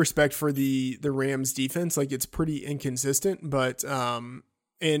have respect for the Rams defense. Like, it's pretty inconsistent, but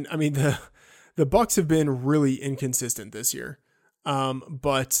and I mean the Bucs have been really inconsistent this year.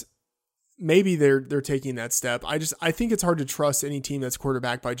 But maybe they're taking that step. I think it's hard to trust any team that's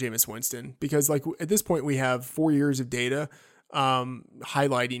quarterbacked by Jameis Winston, because like at this point we have 4 years of data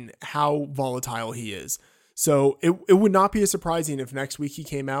highlighting how volatile he is. So it would not be surprising if next week he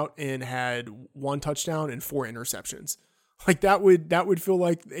came out and had 1 touchdown and 4 interceptions. Like that would feel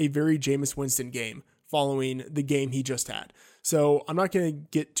like a very Jameis Winston game following the game he just had. So I'm not going to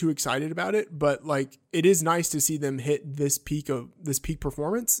get too excited about it, but like it is nice to see them hit this peak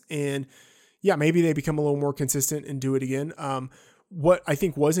performance, and yeah, maybe they become a little more consistent and do it again. What I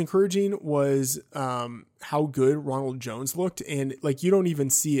think was encouraging was how good Ronald Jones looked, and like you don't even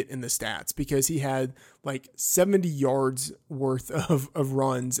see it in the stats because he had like 70 yards worth of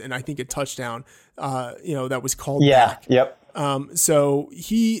runs and I think a touchdown that was called back. Yep. So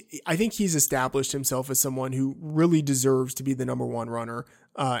I think he's established himself as someone who really deserves to be the number 1 runner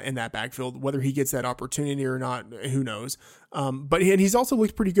in that backfield. Whether he gets that opportunity or not, who knows? But he's also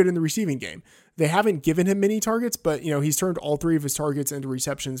looked pretty good in the receiving game. They haven't given him many targets, but he's turned all 3 of his targets into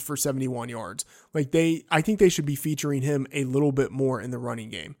receptions for 71 yards. Like I think they should be featuring him a little bit more in the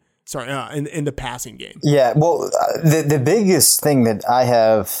running game. Sorry, in the passing game. Yeah, well, the biggest thing that I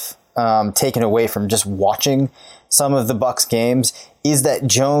have taken away from just watching some of the Bucs games is that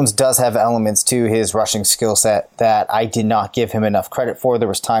Jones does have elements to his rushing skill set that I did not give him enough credit for. There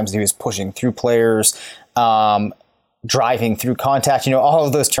was times he was pushing through players, driving through contact, all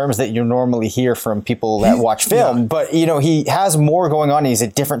of those terms that you normally hear from people that watch film. Yeah. But, he has more going on. He's a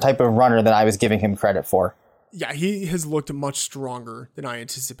different type of runner than I was giving him credit for. Yeah, he has looked much stronger than I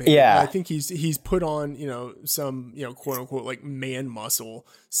anticipated. Yeah. And I think he's put on, some, quote unquote, like man muscle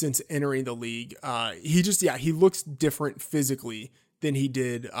since entering the league. He looks different physically than he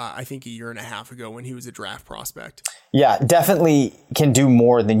did, I think, a year and a half ago when he was a draft prospect. Yeah, definitely can do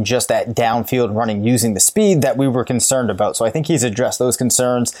more than just that downfield running using the speed that we were concerned about. So I think he's addressed those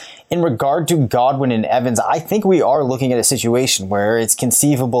concerns. In regard to Godwin and Evans, I think we are looking at a situation where it's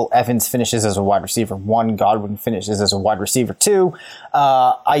conceivable Evans finishes as a wide receiver 1, Godwin finishes as a wide receiver 2.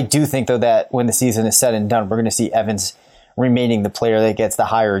 I do think, though, that when the season is said and done, we're going to see Evans remaining the player that gets the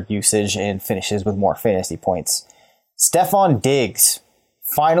higher usage and finishes with more fantasy points. Stephon Diggs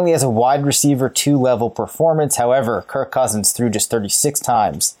finally has a wide receiver 2 level performance. However, Kirk Cousins threw just 36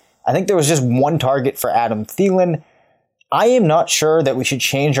 times. I think there was just 1 target for Adam Thielen. I am not sure that we should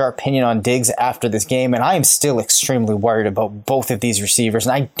change our opinion on Diggs after this game, and I am still extremely worried about both of these receivers,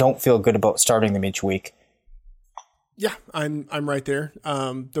 and I don't feel good about starting them each week. Yeah, I'm right there.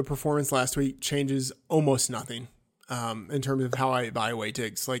 The performance last week changes almost nothing. In terms of how I evaluate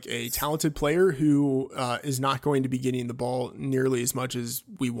Diggs, like a talented player who is not going to be getting the ball nearly as much as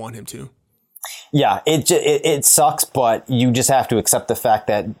we want him to. Yeah, it sucks, but you just have to accept the fact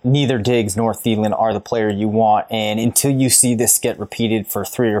that neither Diggs nor Thielen are the player you want. And until you see this get repeated for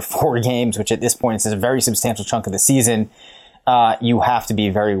 3 or 4 games, which at this point is a very substantial chunk of the season, you have to be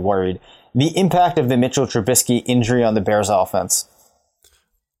very worried. The impact of the Mitchell Trubisky injury on the Bears offense.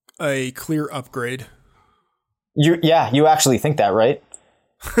 A clear upgrade. You actually think that, right?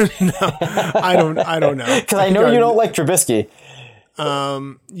 No, I don't know. Because I know you don't like Trubisky.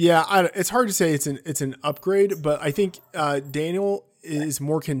 It's hard to say it's an upgrade, but I think Daniel is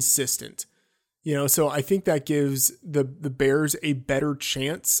more consistent. So I think that gives the Bears a better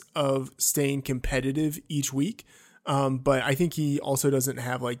chance of staying competitive each week. But I think he also doesn't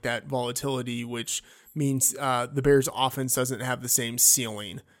have like that volatility, which means the Bears offense doesn't have the same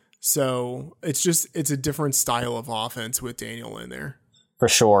ceiling. So it's a different style of offense with Daniel in there. For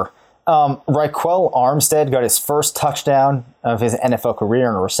sure. Raquel Armstead got his first touchdown of his NFL career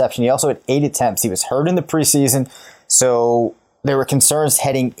in a reception. He also had 8 attempts. He was hurt in the preseason, so there were concerns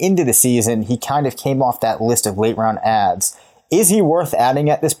heading into the season. He kind of came off that list of late round ads. Is he worth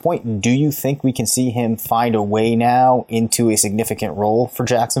adding at this point? Do you think we can see him find a way now into a significant role for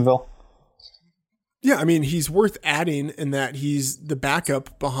Jacksonville? Yeah, I mean, he's worth adding in that he's the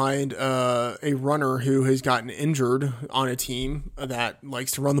backup behind a runner who has gotten injured on a team that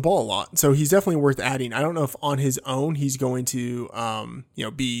likes to run the ball a lot. So he's definitely worth adding. I don't know if on his own he's going to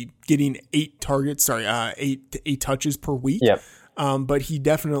be getting 8 touches per week. Yep. But he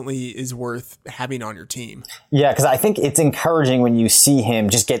definitely is worth having on your team. Yeah, because I think it's encouraging when you see him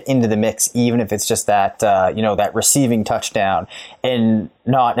just get into the mix, even if it's just that that receiving touchdown and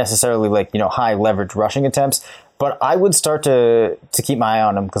not necessarily like high leverage rushing attempts. But I would start to keep my eye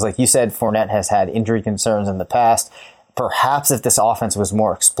on him because, like you said, Fournette has had injury concerns in the past. Perhaps if this offense was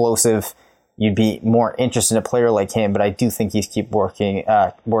more explosive, you'd be more interested in a player like him. But I do think he's worth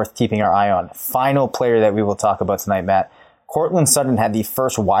keeping our eye on. Final player that we will talk about tonight, Matt. Courtland Sutton had the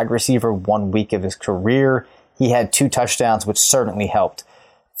first wide receiver 1 week of his career. He had 2 touchdowns, which certainly helped.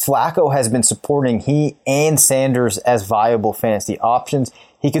 Flacco has been supporting he and Sanders as viable fantasy options.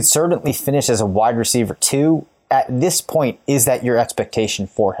 He could certainly finish as a wide receiver 2. At this point, is that your expectation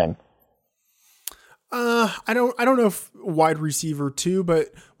for him? I don't know if wide receiver 2, but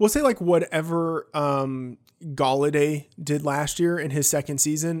we'll say like whatever Golladay did last year in his second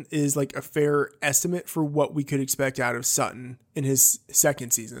season is like a fair estimate for what we could expect out of Sutton in his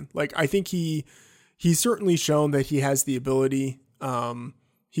second season. Like, I think he's certainly shown that he has the ability.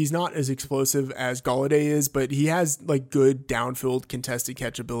 He's not as explosive as Golladay is, but he has like good downfield contested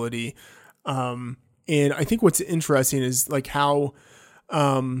catch ability. And I think what's interesting is like how,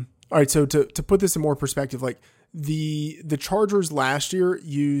 all right, so to put this in more perspective, like the Chargers last year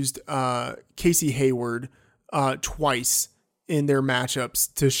used Casey Hayward twice in their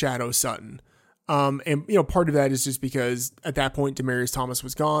matchups to shadow Sutton. And part of that is just because at that point, Demaryius Thomas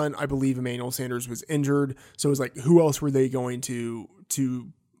was gone. I believe Emmanuel Sanders was injured. So it was like, who else were they going to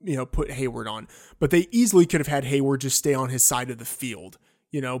put Hayward on? But they easily could have had Hayward just stay on his side of the field,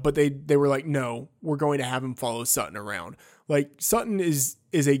 but they were like, no, we're going to have him follow Sutton around. Like, Sutton is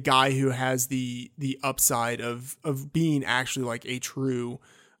a guy who has the upside of being actually like a true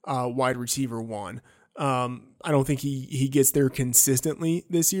wide receiver 1. I don't think he gets there consistently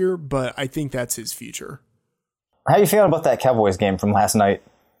this year, but I think that's his future. How are you feeling about that Cowboys game from last night?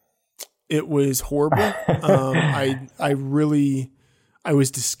 It was horrible. I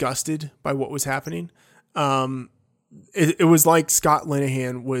was disgusted by what was happening. It was like Scott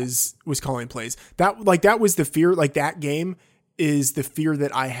Linehan was calling plays. That was the fear. Like, that game is the fear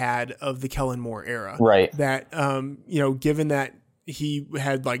that I had of the Kellen Moore era. Right. That, given that he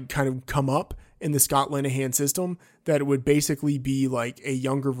had like kind of come up in the Scott Linehan system, that it would basically be like a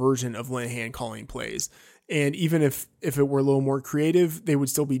younger version of Linehan calling plays. And even if it were a little more creative, they would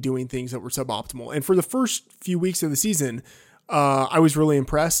still be doing things that were suboptimal. And for the first few weeks of the season, I was really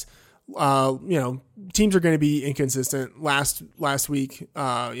impressed. Teams are going to be inconsistent. Last week,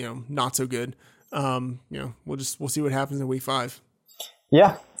 not so good. We'll see what happens in week 5.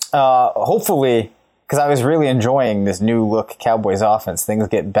 Yeah. Hopefully, because I was really enjoying this new look Cowboys offense, things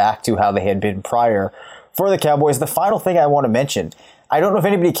get back to how they had been prior for the Cowboys. The final thing I want to mention, I don't know if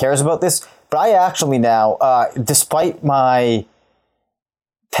anybody cares about this, but I actually now, despite my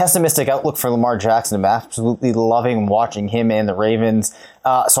pessimistic outlook for Lamar Jackson, I'm absolutely loving watching him and the Ravens.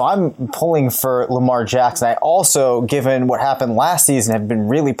 So I'm pulling for Lamar Jackson. I also, given what happened last season, have been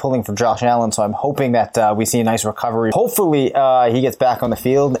really pulling for Josh Allen. So I'm hoping that we see a nice recovery. Hopefully he gets back on the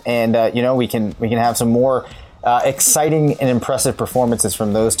field, and we can have some more exciting and impressive performances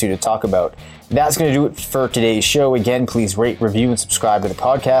from those two to talk about. That's going to do it for today's show. Again, please rate, review, and subscribe to the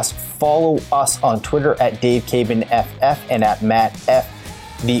podcast. Follow us on Twitter at DaveCabinFF and at MattF.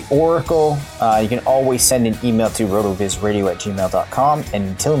 The Oracle. You can always send an email to rotovizradio@gmail.com. And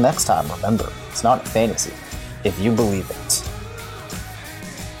until next time, remember, it's not a fantasy if you believe it.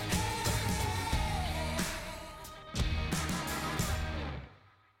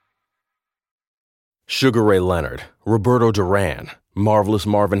 Sugar Ray Leonard, Roberto Duran, Marvelous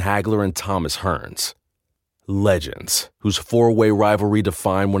Marvin Hagler, and Thomas Hearns. Legends, whose four-way rivalry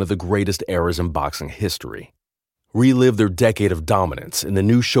defined one of the greatest eras in boxing history. Relive their decade of dominance in the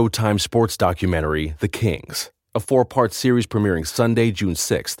new Showtime sports documentary, The Kings, a 4-part series premiering Sunday, June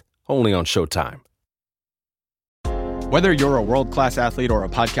 6th, only on Showtime. Whether you're a world-class athlete or a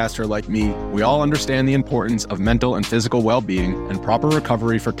podcaster like me, we all understand the importance of mental and physical well-being and proper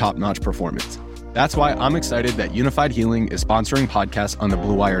recovery for top-notch performance. That's why I'm excited that Unified Healing is sponsoring podcasts on the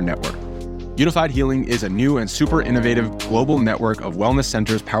Blue Wire Network. Unified Healing is a new and super innovative global network of wellness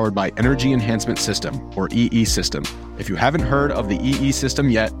centers powered by Energy Enhancement System, or EE System. If you haven't heard of the EE System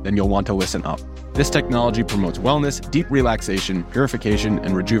yet, then you'll want to listen up. This technology promotes wellness, deep relaxation, purification,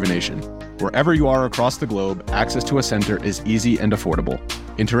 and rejuvenation. Wherever you are across the globe, access to a center is easy and affordable.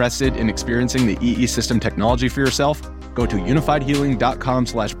 Interested in experiencing the EE System technology for yourself? Go to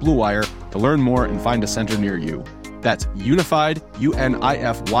unifiedhealing.com/bluewire to learn more and find a center near you. That's unified,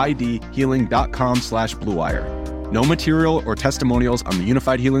 UNIFYD, healing.com/bluewire. No material or testimonials on the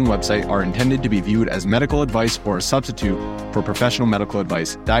Unified Healing website are intended to be viewed as medical advice or a substitute for professional medical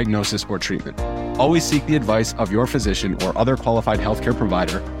advice, diagnosis, or treatment. Always seek the advice of your physician or other qualified healthcare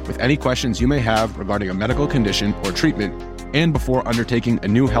provider with any questions you may have regarding a medical condition or treatment and before undertaking a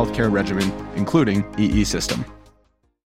new healthcare regimen, including EE System.